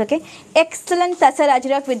way it is, okay? Excellent Tussar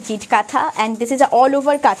Ajrak with Geet Katha, and this is a all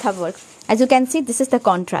over Katha work. As you can see, this is the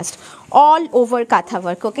contrast. All over Katha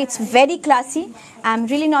work, okay? It's very classy. I'm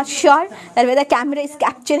really not sure that whether the camera is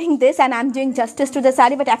capturing this and I'm doing justice to the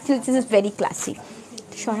sari, but actually this is very classy.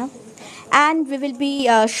 Sure. And we will be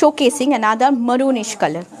showcasing another maroonish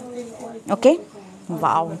color, okay?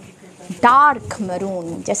 Wow. Dark maroon.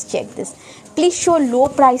 Just check this. Please show low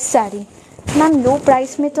price sari. Ma'am low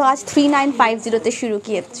price में तो आज 3950 से शुरू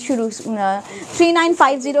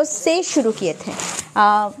 3950 से शुरू किए थे,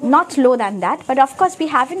 not low than that, but of course we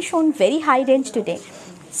haven't shown very high range today.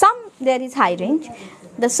 Some there is high range.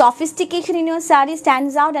 The sophistication in your saree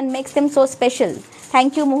stands out and makes them so special. Thank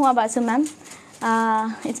you Muha Basu ma'am.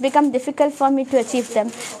 It's become difficult for me to achieve them.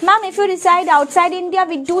 Ma'am, if you reside outside India,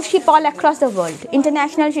 we do ship all across the world.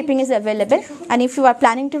 International shipping is available, and if you are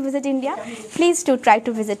planning to visit India, please do try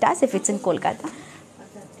to visit us if it's in Kolkata.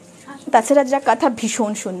 Tussar Ajrak Katha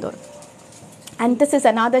bhishon sundor. And this is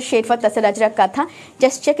another shade for Tussar Ajrak Katha.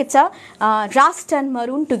 Just check, it's a rust and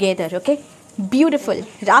maroon together, okay? Beautiful.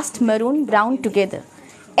 Rust, maroon, brown together.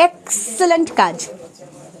 Excellent kaj.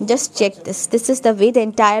 Just check this. This is the way the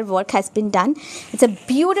entire work has been done. It's a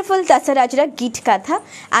beautiful Tussar Ajrak Geet Katha,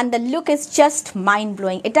 and the look is just mind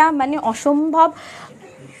blowing. Eta mane অসম্ভব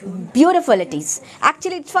beautiful it is.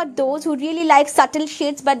 Actually, it's for those who really like subtle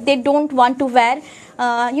shades, but they don't want to wear,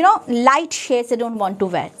 light shades. They don't want to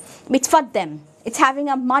wear. It's for them. It's having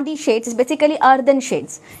a muddy shades. It's basically earthen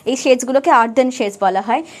shades. These shades gulo ke earthen shades bola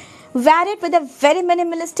hai. Wear it with a very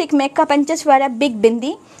minimalistic makeup and just wear a big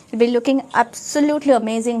bindi. You'll be looking absolutely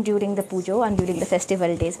amazing during the pujo and during the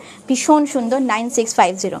festival days. Bishon Shundo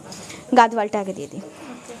 9650. Gadwal tag diye di.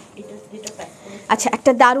 আচ্ছা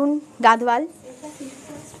একটা দারুণ গাদওয়াল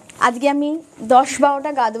আজকে আমি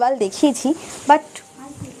 10-12টা গাদওয়াল দেখিয়েছি but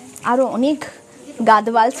আরো অনেক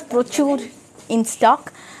গাদওয়ালস প্রচুর in stock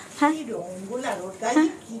হ্যাঁ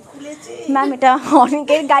ম্যাম এটা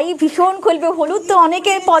অনেকের গায়ে ভীষণ খুলবে হলুদ তো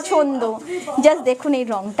অনেকের পছন্দ জাস্ট দেখুন এই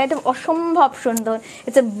রংটা এটা অসম্ভব সুন্দর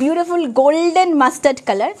it's a beautiful golden mustard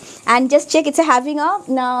colour and just check it's having a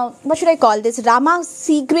what should I call this rama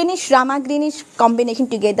greenish combination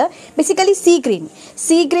together basically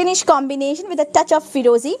sea greenish combination with a touch of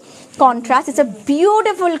firozi contrast. It's a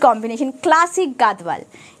beautiful combination. Classic gadwal.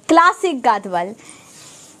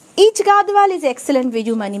 Each gadwal is excellent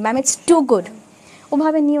video money ma'am. It's too good.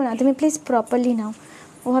 ওভাবে নিও না তুমি please properly নাও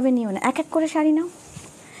ওভাবে নিও না এক এক করে শাড়ি নাও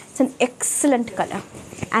it's an excellent color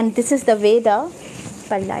and this is the way the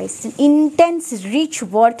palla is. It's an intense rich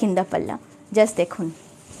work in the palla just dekhun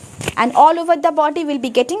and all over the body will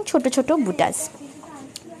be getting choto choto buttas.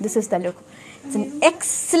 This is the look. It's an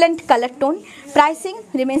excellent color tone. Pricing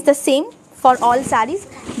remains the same for all sarees.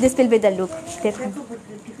 This will be the look. Dekhun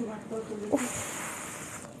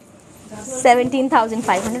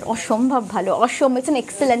 17,500 অসম্ভব ভালো অসম্ভব it's an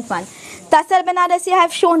excellent one. Tussar Banarasi I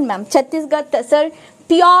have shown ma'am. Chhattisgarh Tussar,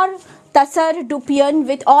 pure Tussar dupion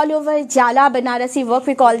with all over Jala Banarasi work.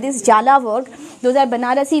 We call this Jala work. Those are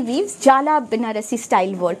Banarasi weaves, Jala Banarasi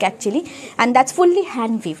style work actually, and that's fully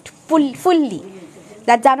hand weaved, fully.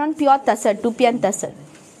 That's done on pure Tussar, dupion Tussar.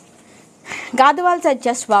 Gadwals are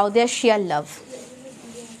just wow, they're sheer love.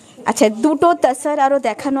 আচ্ছা দুটো Tussar আরো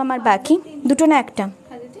দেখানো আমার বাকি দুটো না একটা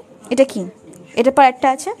এটা কি এটা পর একটা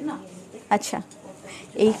আছে আচ্ছা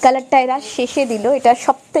এই কালারটা এরা শেষে দিল এটা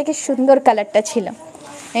সবথেকে সুন্দর কালারটা ছিল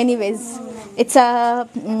এনিওয়েজ ইটস আ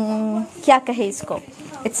क्या कहे इसको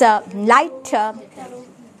it's a light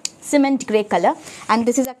cement gray color and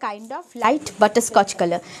this is a kind of light butterscotch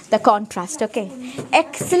color the contrast okay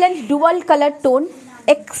excellent dual color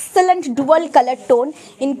tone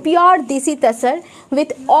in pure desi tussar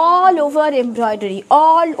with all over embroidery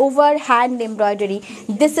all over hand embroidery.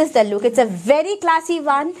 This is the look. It's a very classy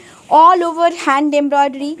one all over hand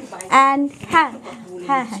embroidery and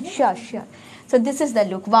sure so this is the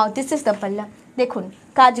look. Wow, this is the palla. দেখুন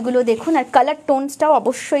কাজগুলো দেখুন আর colour টোনসটাও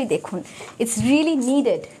অবশ্যই দেখুন it's really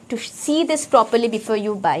needed to see this properly before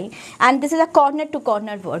you buy and this is a corner to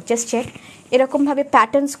corner work just check এরকম ভাবে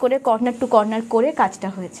patterns করে corner to corner করে কাজটা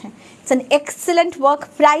হয়েছে it's an excellent work.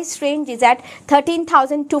 Price range is at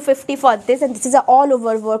 13,250 for this and this is a all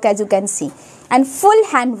over work as you can see and full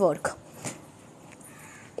hand work.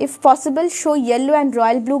 If possible show yellow and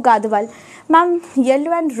royal blue gadwal ma'am.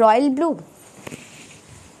 Yellow and royal blue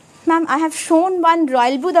ma'am, I have shown one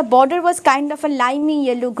royal blue. The border was kind of a limey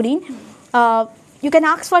yellow green. You can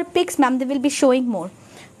ask for pics ma'am, they will be showing more.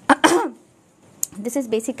 This is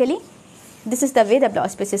basically this is the way the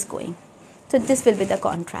blouse piece is going, so this will be the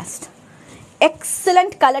contrast.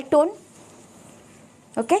 Excellent color tone.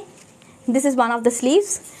 Okay, this is one of the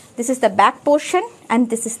sleeves, this is the back portion and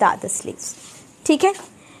this is the other sleeves. ठीक है.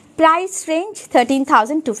 Price range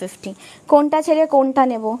 13,250. কোনটা ছেড়ে কোনটা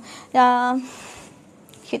নেব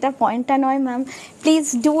সেটা পয়েন্টটা নয় ma'am. Please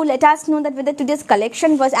do let us know that whether today's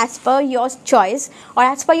collection was as per your choice or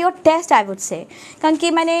as per your taste I would say. কারণ কি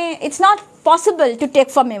মানে it's not possible to take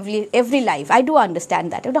from every life. I do understand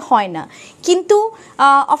that. ওটা হয় না কিন্তু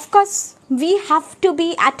of course we have to be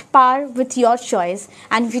at par with your choice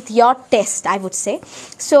and with your taste I would say.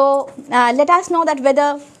 So let us know that whether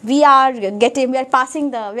we are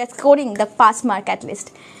scoring the pass mark at least.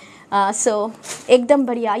 So ekdam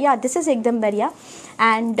badhiya. Yeah, this is ekdam badhiya.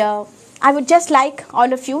 And I would just like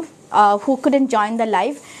all of you who couldn't join the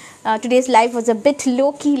live. Today's live was a bit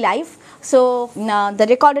low-key live. So the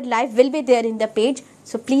recorded live will be there in the page.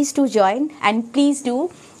 So please do join and please do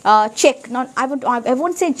check. I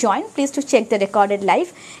won't say join. Please to check the recorded live.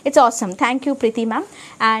 It's awesome. Thank you, Priti ma'am.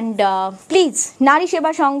 And please, Nari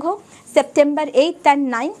Seva Shangho, September 8th and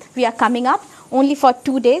 9th, we are coming up. Only for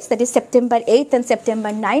 2 days, that is September 8th and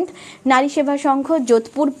September 9th. Nari Seva Shangho,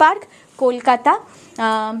 Jodhpur Park, Kolkata.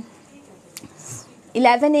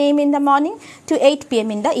 11 a.m. in the morning to 8 p.m.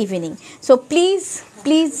 in the evening. So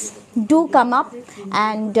please do come up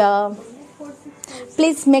and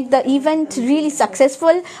Please make the event really successful,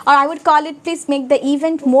 or I would call it, please make the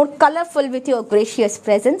event more colorful with your gracious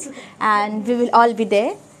presence, and we will all be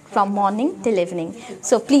there from morning till evening.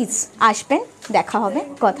 So please ashben, dekha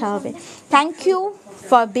hobe, kotha hobe. Thank you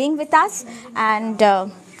for being with us, and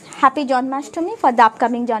happy Janmashtami for the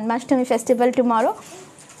upcoming Janmashtami festival tomorrow.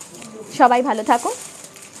 Shobai bhalo thakun.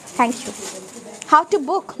 Thank you. How to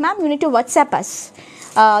book, ma'am? You need to WhatsApp us.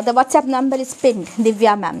 The WhatsApp number is pinned,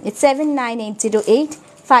 Divya ma'am. It's 79808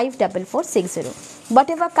 54460.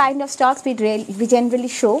 Whatever kind of stocks we generally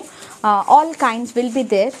show, all kinds will be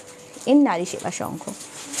there in Nari Shiva Shankho.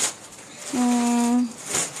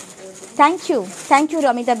 Thank you. Thank you,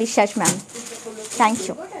 Ramita Bishwash ma'am. Thank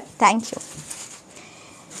you. Thank you.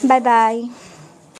 Bye-bye.